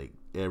had, like,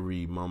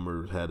 every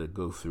mummer had to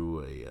go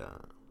through a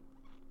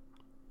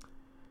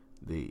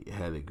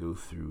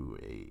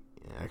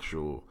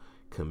actual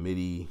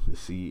committee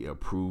to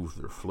approve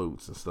their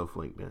floats and stuff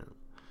like that.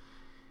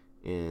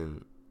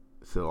 And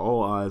so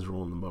all eyes were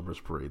on the Mummers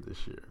Parade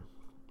this year.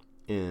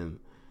 And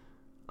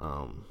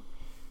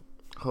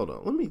hold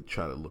on, let me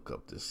try to look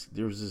up this.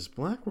 There was this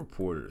black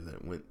reporter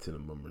that went to the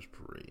Mummers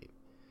Parade,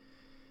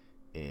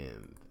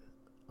 and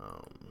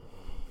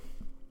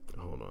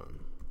hold on.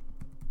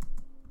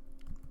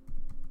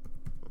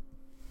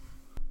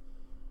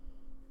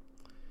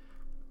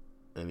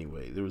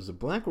 Anyway, there was a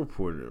black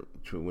reporter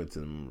who went to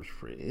the Mummers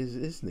Parade.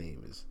 His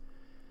name is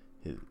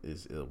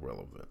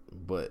irrelevant,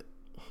 but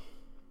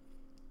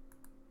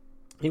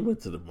he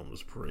went to the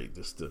Mummers Parade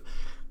just to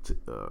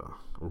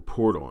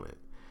report on it,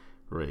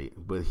 right?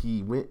 But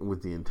he went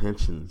with the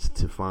intentions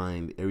to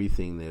find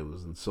everything that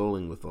was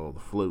insulting with all the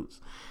floats,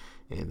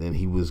 and then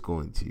he was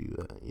going to, you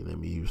know what I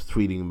mean, he was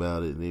tweeting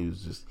about it, and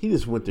he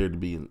just went there to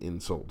be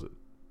insulted.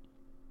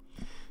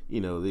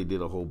 You know, there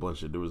was a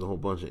whole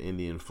bunch of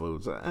Indian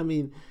floats. I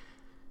mean,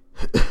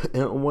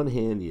 and on one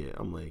hand, yeah,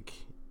 I'm like,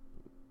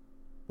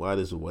 why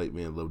does a white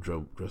man love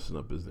dressing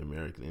up as an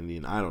American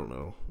Indian? I don't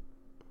know.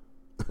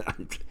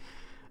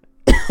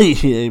 You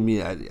know what I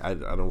mean? I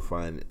don't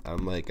find it.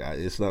 I'm like,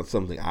 it's not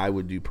something I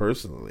would do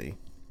personally,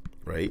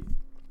 right?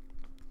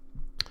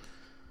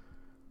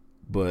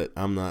 But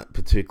I'm not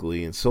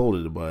particularly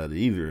insulted by it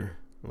either.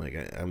 Like,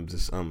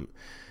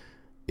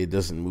 it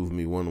doesn't move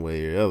me one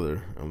way or the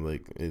other. I'm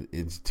like,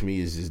 it's to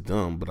me, it's just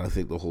dumb. But I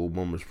think the whole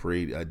Mummers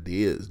Parade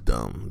idea is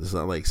dumb. It's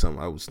not like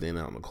something I would stand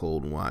out in the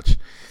cold and watch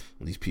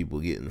these people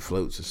getting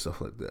floats and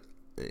stuff like that,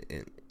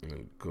 and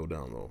go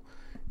down low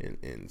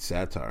and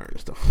satire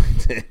and stuff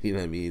like that. You know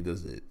what I mean? It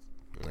doesn't,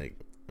 like,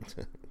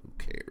 who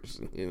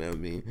cares? You know what I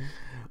mean?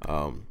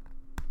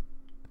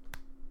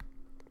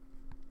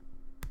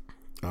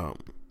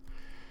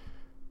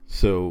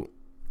 So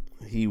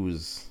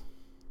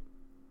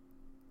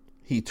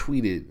he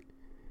tweeted,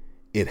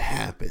 "It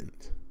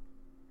happened,"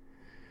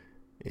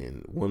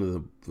 and one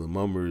of the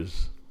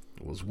mummers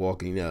was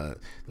walking. The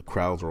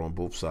crowds were on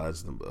both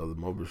sides of the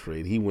Mummers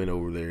Parade. He went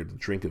over there to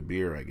drink a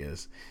beer, I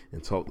guess,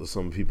 and talk to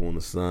some people on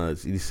the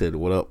sides. He said,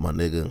 "What up, my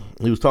nigga?"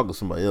 He was talking to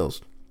somebody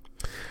else,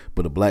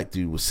 but a black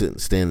dude was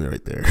standing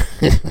right there.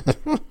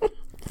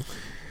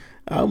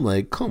 I'm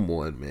like, come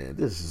on, man.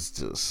 This is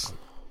just...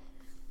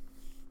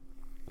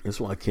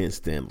 That's why I can't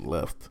stand the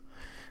left.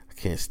 I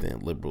can't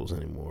stand liberals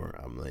anymore.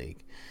 I'm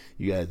like,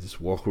 you guys just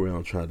walk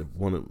around trying to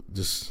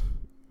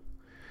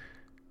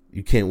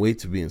you can't wait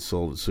to be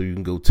insulted so you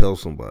can go tell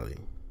somebody.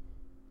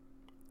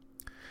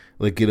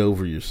 Like, get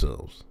over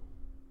yourselves.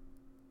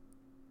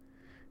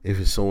 If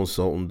it's so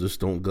insulting,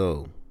 just don't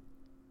go.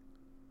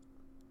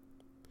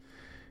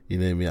 You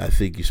know what I mean? I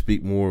think you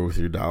speak more with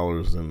your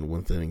dollars than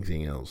with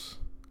anything else.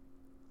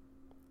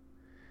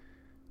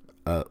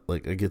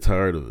 Like, I get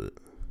tired of it.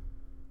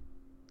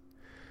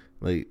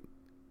 Like,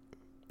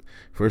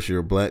 first you're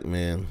a black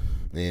man,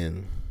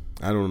 and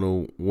I don't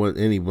know what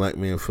any black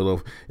man in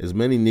Philadelphia, as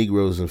many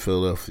Negroes in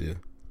Philadelphia,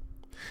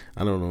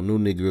 I don't know no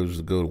Negroes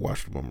to go to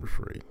watch the Mummers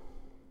Parade.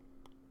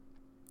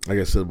 Like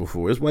I said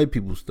before, it's white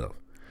people stuff.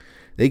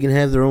 They can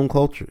have their own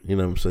culture, you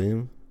know what I'm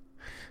saying?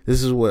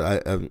 This is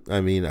what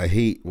I mean, I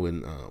hate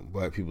when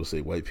black people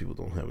say white people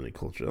don't have any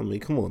culture. I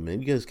mean, come on,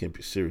 man, you guys can't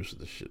be serious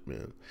with this shit,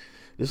 man.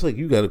 It's like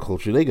you got a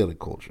culture, they got a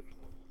culture.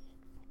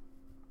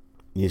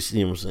 You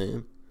see what I'm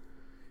saying?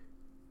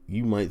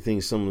 You might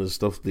think some of the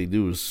stuff they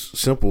do is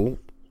simple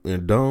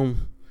and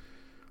dumb,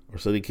 or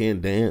so they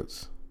can't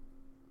dance.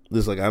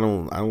 It's like I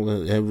don't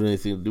have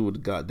anything to do with the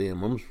goddamn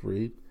Mummers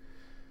Parade.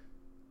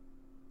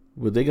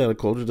 But they got a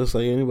culture just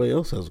like anybody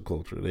else has a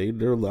culture.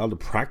 They're allowed to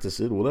practice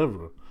it,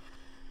 whatever.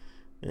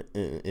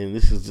 And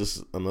this is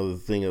just another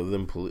thing of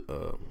them,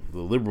 the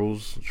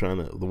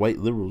white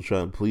liberals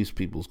trying to police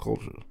people's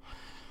culture.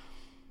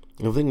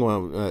 And the thing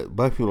why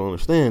black people don't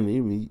understand,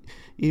 even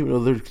though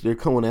they're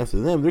coming after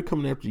them, they're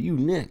coming after you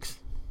next.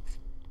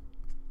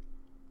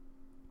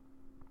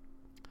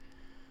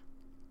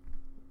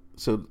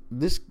 So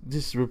this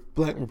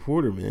black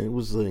reporter, man, it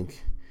was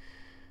like,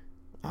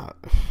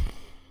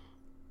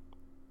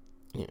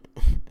 yeah,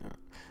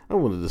 I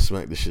wanted to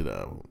smack the shit out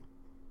of him.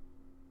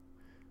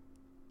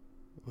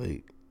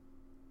 Like,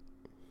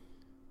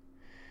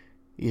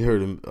 he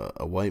heard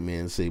a white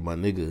man say "my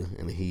nigga,"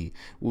 and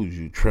was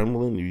you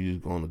trembling? You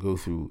just going to go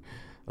through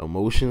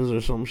emotions or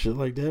some shit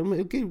like that?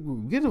 Man,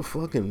 get a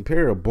fucking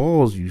pair of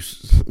balls, you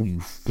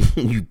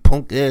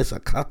punk ass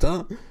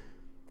akata.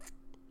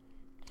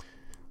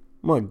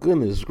 My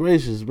goodness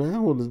gracious, man! I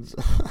want to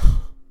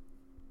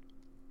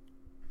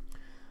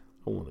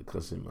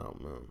cuss him out,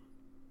 man.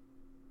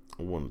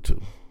 I wanted to.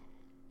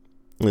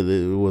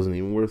 It wasn't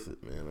even worth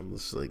it, man. I'm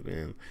just like,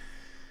 man,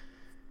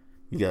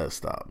 you gotta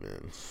stop,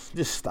 man.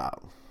 Just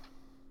stop.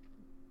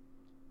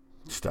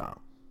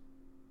 Stop.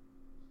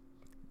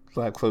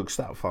 Black folks,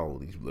 stop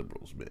following these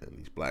liberals, man.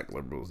 These black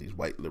liberals, these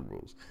white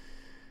liberals.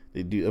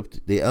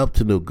 They up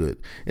to no good.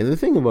 And the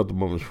thing about the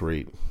Mummers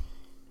Parade,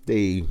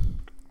 they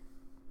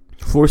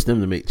forced them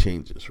to make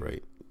changes,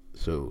 right?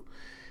 So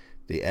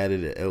they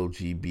added an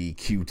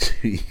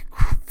LGBTQ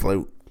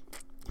float.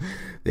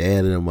 They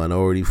added a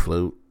minority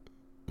float.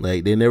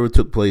 Like, they never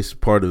took place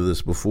part of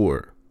this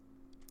before.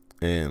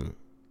 And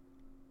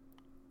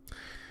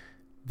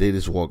they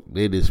just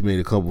made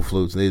a couple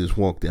floats and they just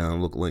walked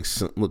down,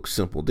 look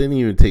simple. Didn't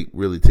even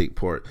really take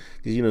part.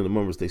 Because, you know, the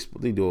Mummers,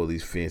 they do all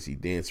these fancy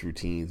dance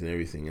routines and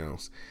everything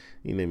else.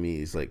 You know what I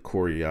mean? It's like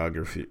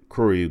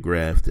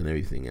choreographed and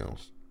everything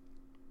else.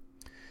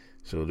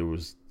 So there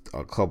was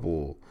a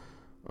couple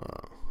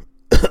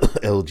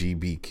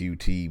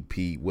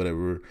LGBTQTP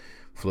whatever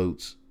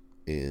floats,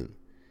 and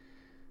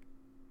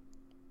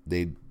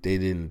they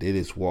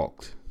just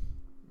walked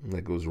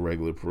like it was a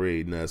regular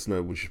parade. Now, that's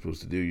not what you're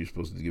supposed to do. You're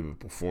supposed to give a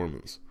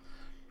performance.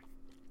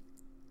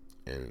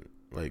 And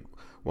like,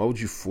 why would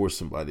you force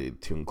somebody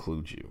to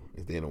include you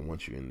if they don't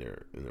want you in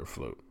their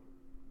float?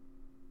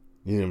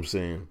 You know what I'm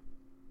saying?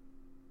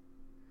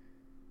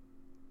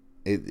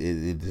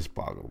 It just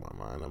boggled my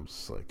mind. I'm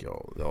just like,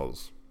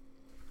 y'all's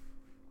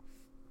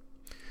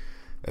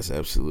that's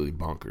absolutely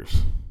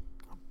bonkers.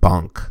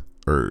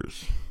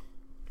 Bonkers.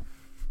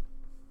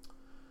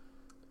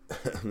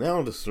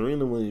 Now to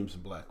Serena Williams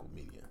and Black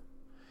Media.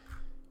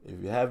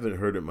 If you haven't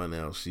heard it by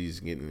now, she's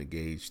getting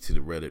engaged to the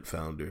Reddit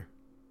founder.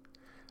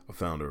 A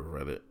founder of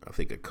Reddit. I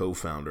think a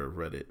co-founder of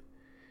Reddit.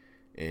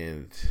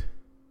 And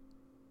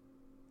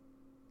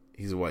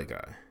he's a white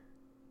guy.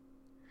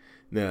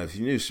 Now, if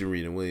you knew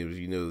Serena Williams,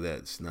 you know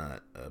that's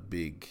not a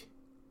big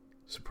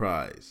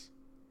surprise.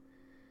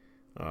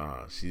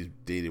 She's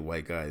dated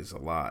white guys a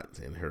lot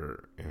in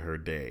her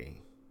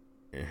day,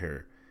 in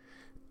her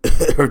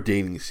her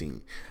dating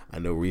scene. I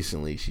know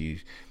recently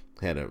she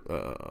had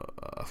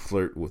a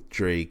flirt with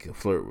Drake, a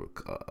flirt with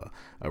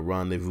a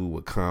rendezvous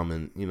with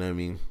Common. You know what I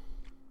mean?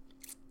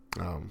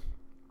 I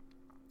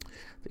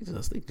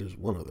think there's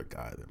one other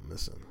guy that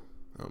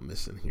I'm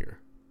missing here.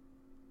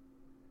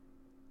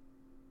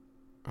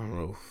 I don't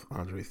know if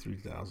Andre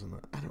 3000.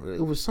 I don't know.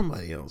 It was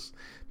somebody else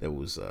that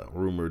was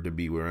rumored to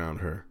be around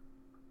her,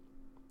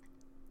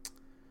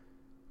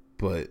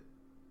 but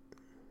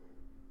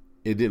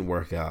it didn't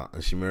work out.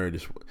 And she's marrying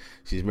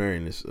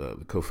this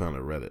the co-founder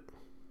of Reddit.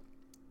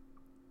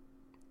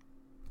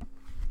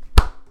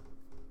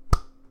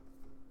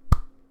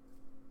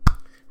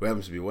 Who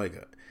happens to be a white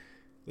guy.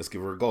 Let's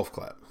give her a golf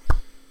clap.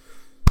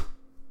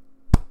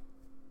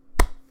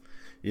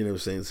 You know what I'm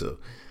saying? So,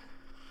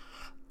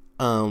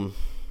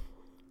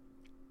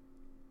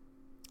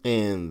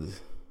 and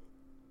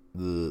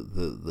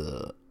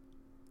the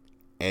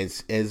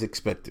as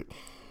expected,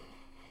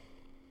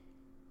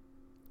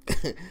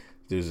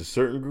 there's a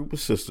certain group of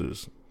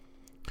sisters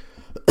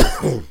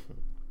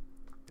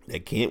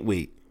that can't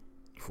wait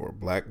for a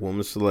black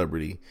woman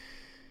celebrity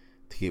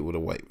to get with a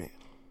white man.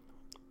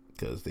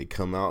 because they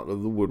come out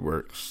of the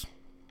woodworks,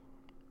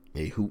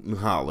 they hoot and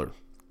holler,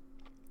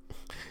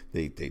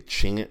 they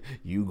chant,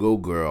 "You go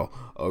girl,"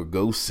 or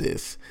 "Go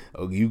sis,"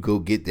 or "You go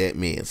get that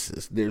man,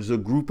 sis." There's a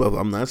group of,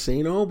 I'm not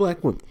saying all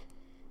black women,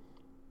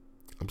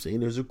 I'm saying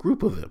there's a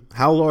group of them.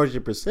 How large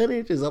the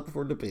percentage is up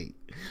for debate,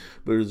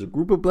 but there's a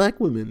group of black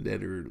women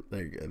that are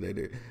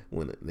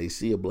when they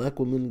see a black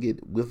woman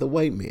get with a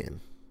white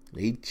man,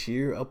 they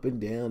cheer up and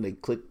down, they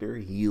click their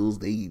heels,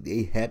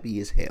 they happy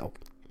as hell.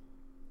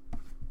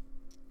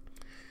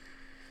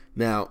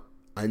 Now,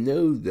 I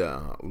know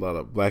that a lot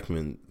of black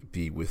men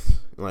be with,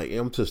 like,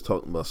 I'm just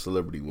talking about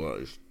celebrity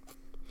wise,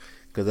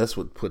 because that's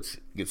what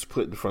gets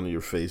put in front of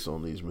your face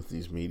on with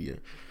these media.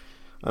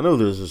 I know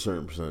there's a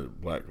certain percentage of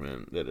black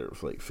men that are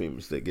like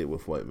famous that get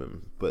with white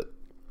women, but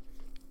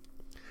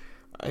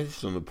I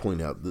just want to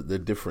point out the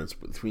difference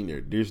between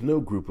there's no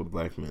group of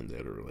black men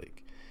that are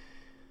like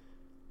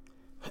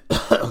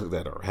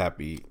that are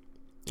happy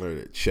or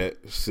that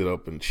sit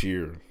up and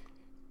cheer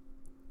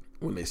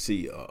when they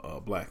see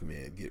a black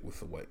man get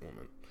with a white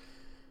woman,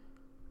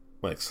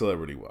 like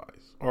celebrity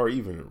wise, or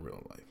even in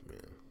real life, man.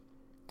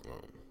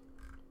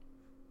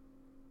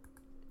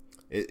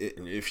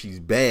 If she's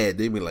bad,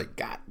 they be like,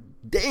 "God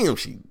damn,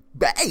 she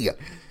bad." You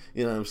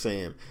know what I'm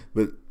saying?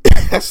 But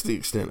that's the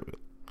extent of it.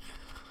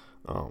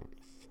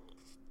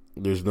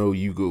 There's no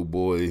 "you go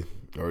boy"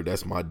 or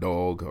 "that's my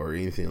dog" or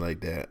anything like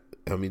that.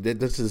 I mean, that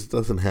just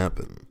doesn't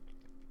happen.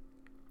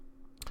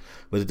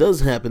 But it does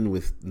happen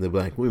with the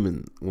black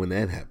women when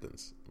that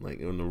happens, like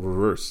in the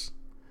reverse.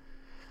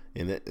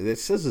 And that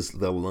says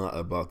a lot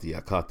about the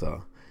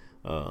Akata.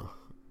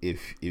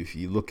 If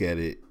you look at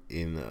it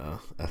in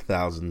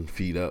 1,000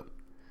 feet up,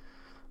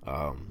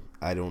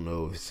 I don't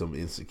know if some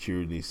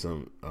insecurity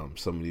some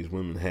of these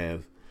women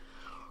have,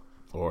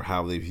 or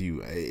how they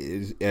view.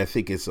 I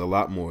think it's a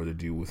lot more to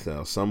do with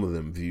how some of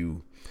them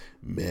view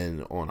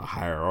men on a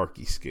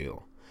hierarchy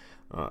scale.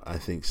 I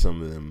think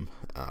some of them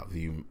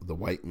view the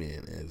white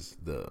man as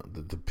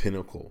the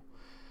pinnacle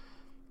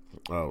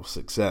of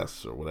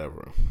success or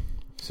whatever.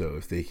 So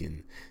if they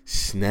can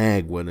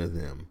snag one of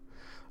them,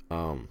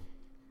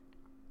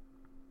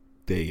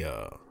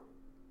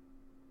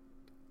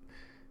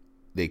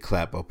 they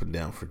clap up and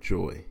down for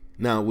joy.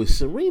 Now with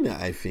Serena,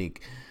 I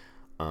think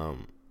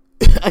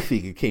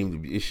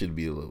it should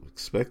be a little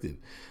expected.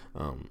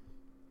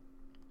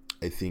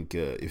 I think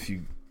if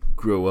you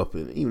grow up,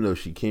 and even though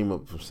she came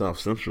up from South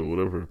Central,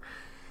 whatever,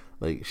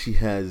 like she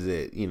has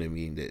that, you know what I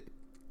mean, that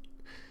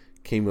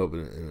came up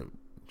in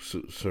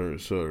a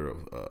sort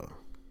of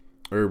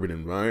urban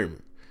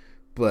environment,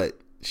 but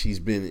she's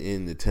been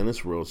in the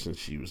tennis world since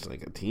she was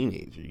like a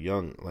teenager,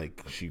 young,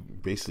 like she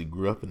basically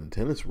grew up in the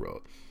tennis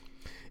world.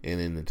 And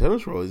in the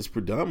tennis world, it's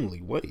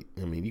predominantly white.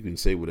 I mean, you can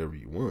say whatever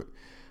you want.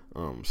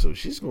 So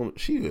she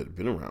had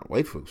been around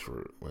white folks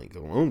for like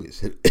the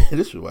longest. And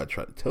this is what I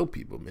try to tell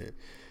people, man.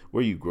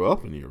 Where you grow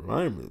up in your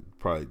environment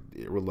probably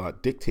a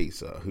lot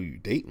dictates who you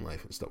date in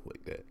life and stuff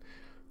like that.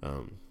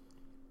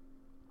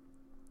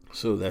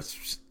 So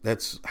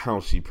that's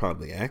how she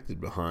probably acted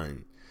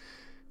behind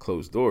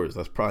closed doors.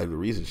 That's probably the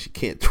reason she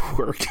can't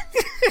twerk.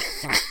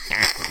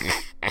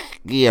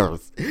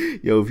 Yes.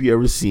 Yo, if you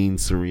ever seen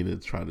Serena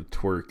try to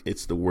twerk,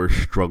 it's the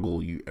worst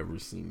struggle you ever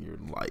seen in your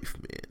life,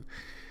 man.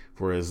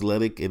 For as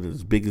athletic and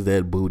as big as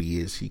that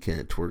booty is, she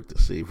can't twerk to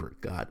save her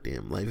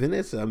goddamn life. And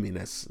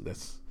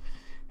that's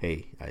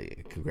hey, I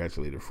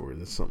congratulate her for it.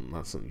 That's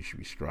not something you should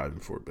be striving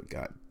for, but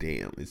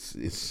goddamn, it's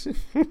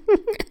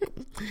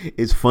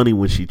it's funny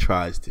when she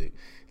tries to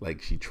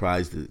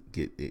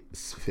get it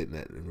fit in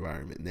that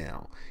environment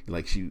now.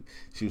 Like she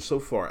was so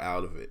far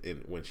out of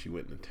it when she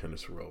went in the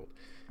tennis world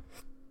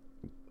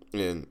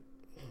and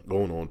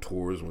going on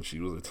tours when she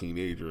was a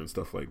teenager and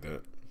stuff like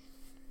that.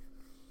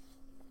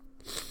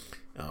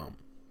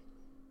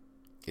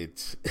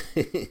 It's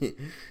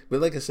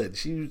but like I said,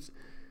 she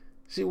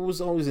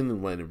was always in the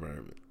right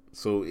environment,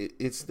 so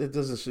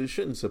it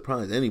shouldn't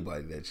surprise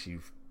anybody that she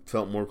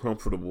felt more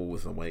comfortable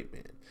with a white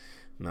man.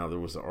 Now there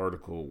was an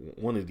article,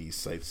 one of these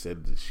sites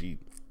said that she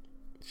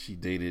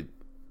dated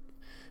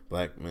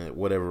black men,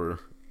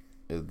 whatever,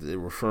 they're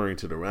referring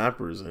to the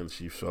rappers, and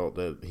she felt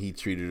that he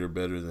treated her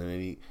better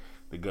than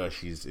the guy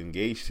she's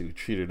engaged to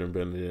treated her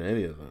better than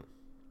any of them,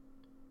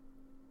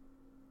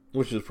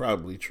 which is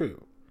probably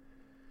true.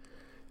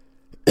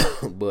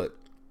 But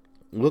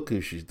look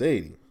who she's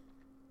dating.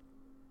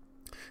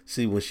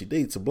 See, when she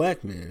dates a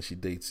black man, she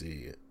dates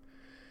a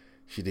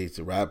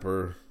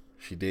rapper,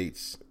 she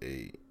dates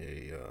a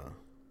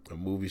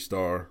movie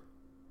star,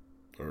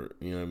 or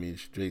you know what I mean,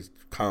 she dates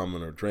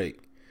Common or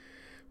Drake.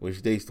 When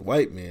she dates the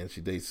white man, she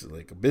dates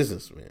like a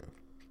businessman,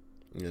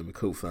 you know, the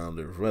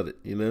co-founder of Reddit.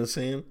 You know what I'm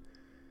saying?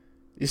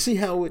 You see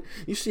how it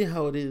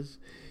is.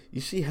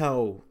 You see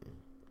how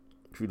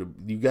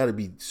you got to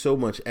be so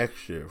much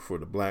extra for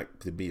the black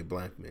to be a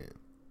black man.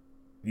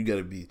 You got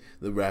to be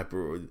the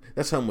rapper, or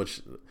that's how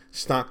much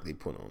stock they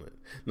put on it.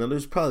 Now,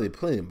 there's probably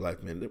plenty of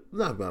black men. There's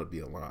not about to be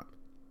a lot.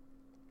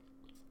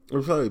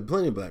 There's probably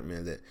plenty of black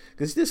men that,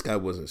 because this guy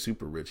wasn't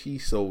super rich. He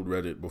sold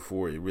Reddit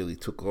before it really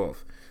took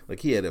off. Like,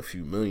 he had a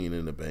few million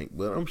in the bank,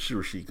 but I'm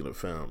sure she could have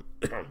found.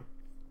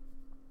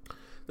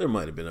 There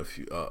might have been a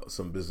few,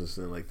 some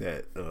businessmen like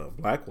that,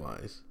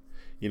 black-wise.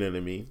 You know what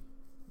I mean?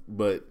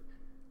 But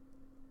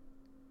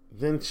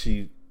then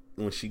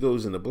when she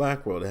goes in the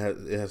black world, it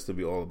has to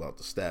be all about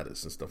the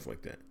status and stuff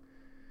like that.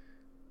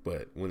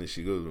 But when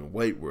she goes in the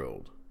white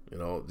world,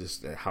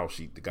 just how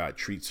the guy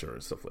treats her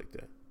and stuff like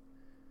that.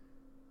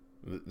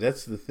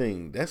 That's the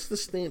thing. That's the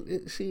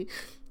stand. See,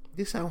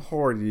 this is how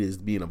hard it is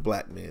being a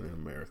black man in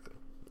America.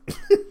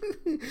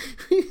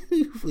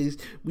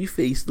 we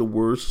face the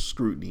worst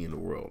scrutiny in the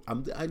world.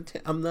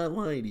 I'm not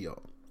lying to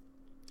y'all.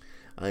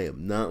 I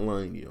am not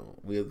lying to y'all.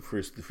 We have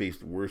to face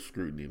the worst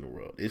scrutiny in the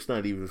world. It's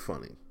not even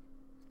funny.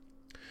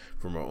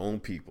 From our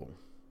own people.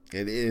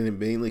 And it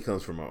mainly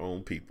comes from our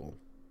own people.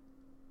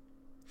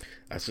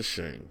 That's a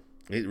shame.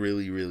 It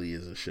really, really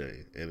is a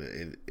shame.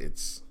 And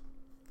it's...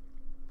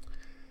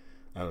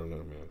 I don't know,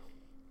 man.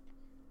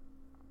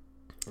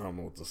 I don't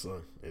know what to say.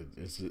 It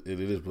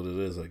is what it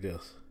is, I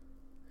guess.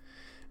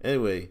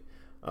 Anyway,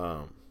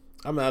 I'm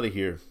out of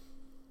here.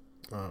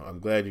 I'm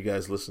glad you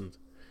guys listened.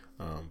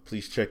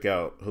 Please check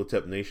out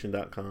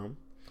HotepNation.com.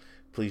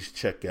 Please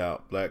check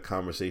out Black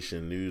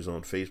Conversation News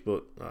on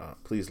Facebook.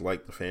 Please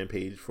like the fan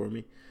page for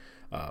me.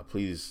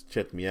 Please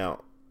check me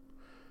out.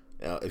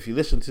 If you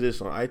listen to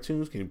this on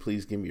iTunes, can you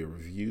please give me a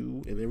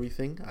review and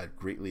everything? I'd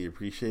greatly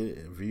appreciate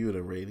it. A review and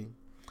a rating.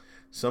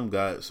 Some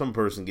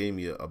person gave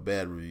me a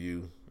bad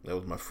review. That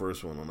was my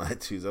first one on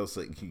iTunes. I was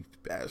like, you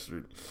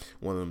bastard.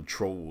 One of them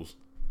trolls.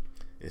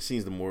 It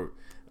seems the more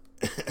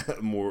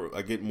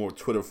I get more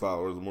Twitter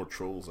followers, the more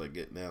trolls I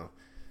get now.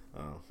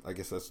 I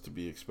guess that's to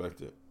be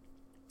expected.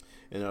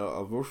 And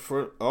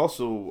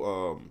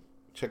also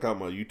check out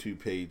my YouTube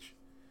page.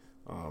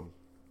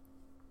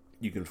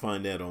 You can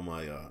find that on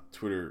my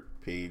Twitter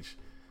page,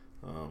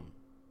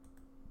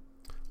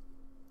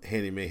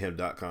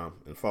 handymayhem.com,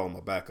 and follow my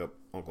backup,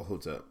 Uncle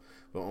Hotep.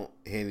 But on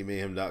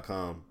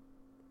handymayhem.com,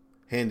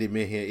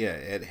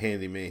 at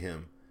Handy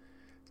Mayhem.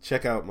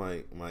 Check out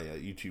my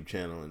YouTube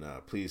channel, and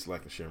please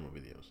like and share my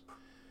videos.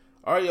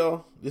 All right,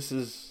 y'all. This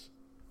is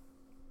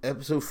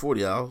episode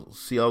 40. I'll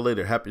see y'all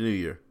later. Happy New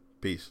Year.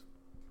 Peace.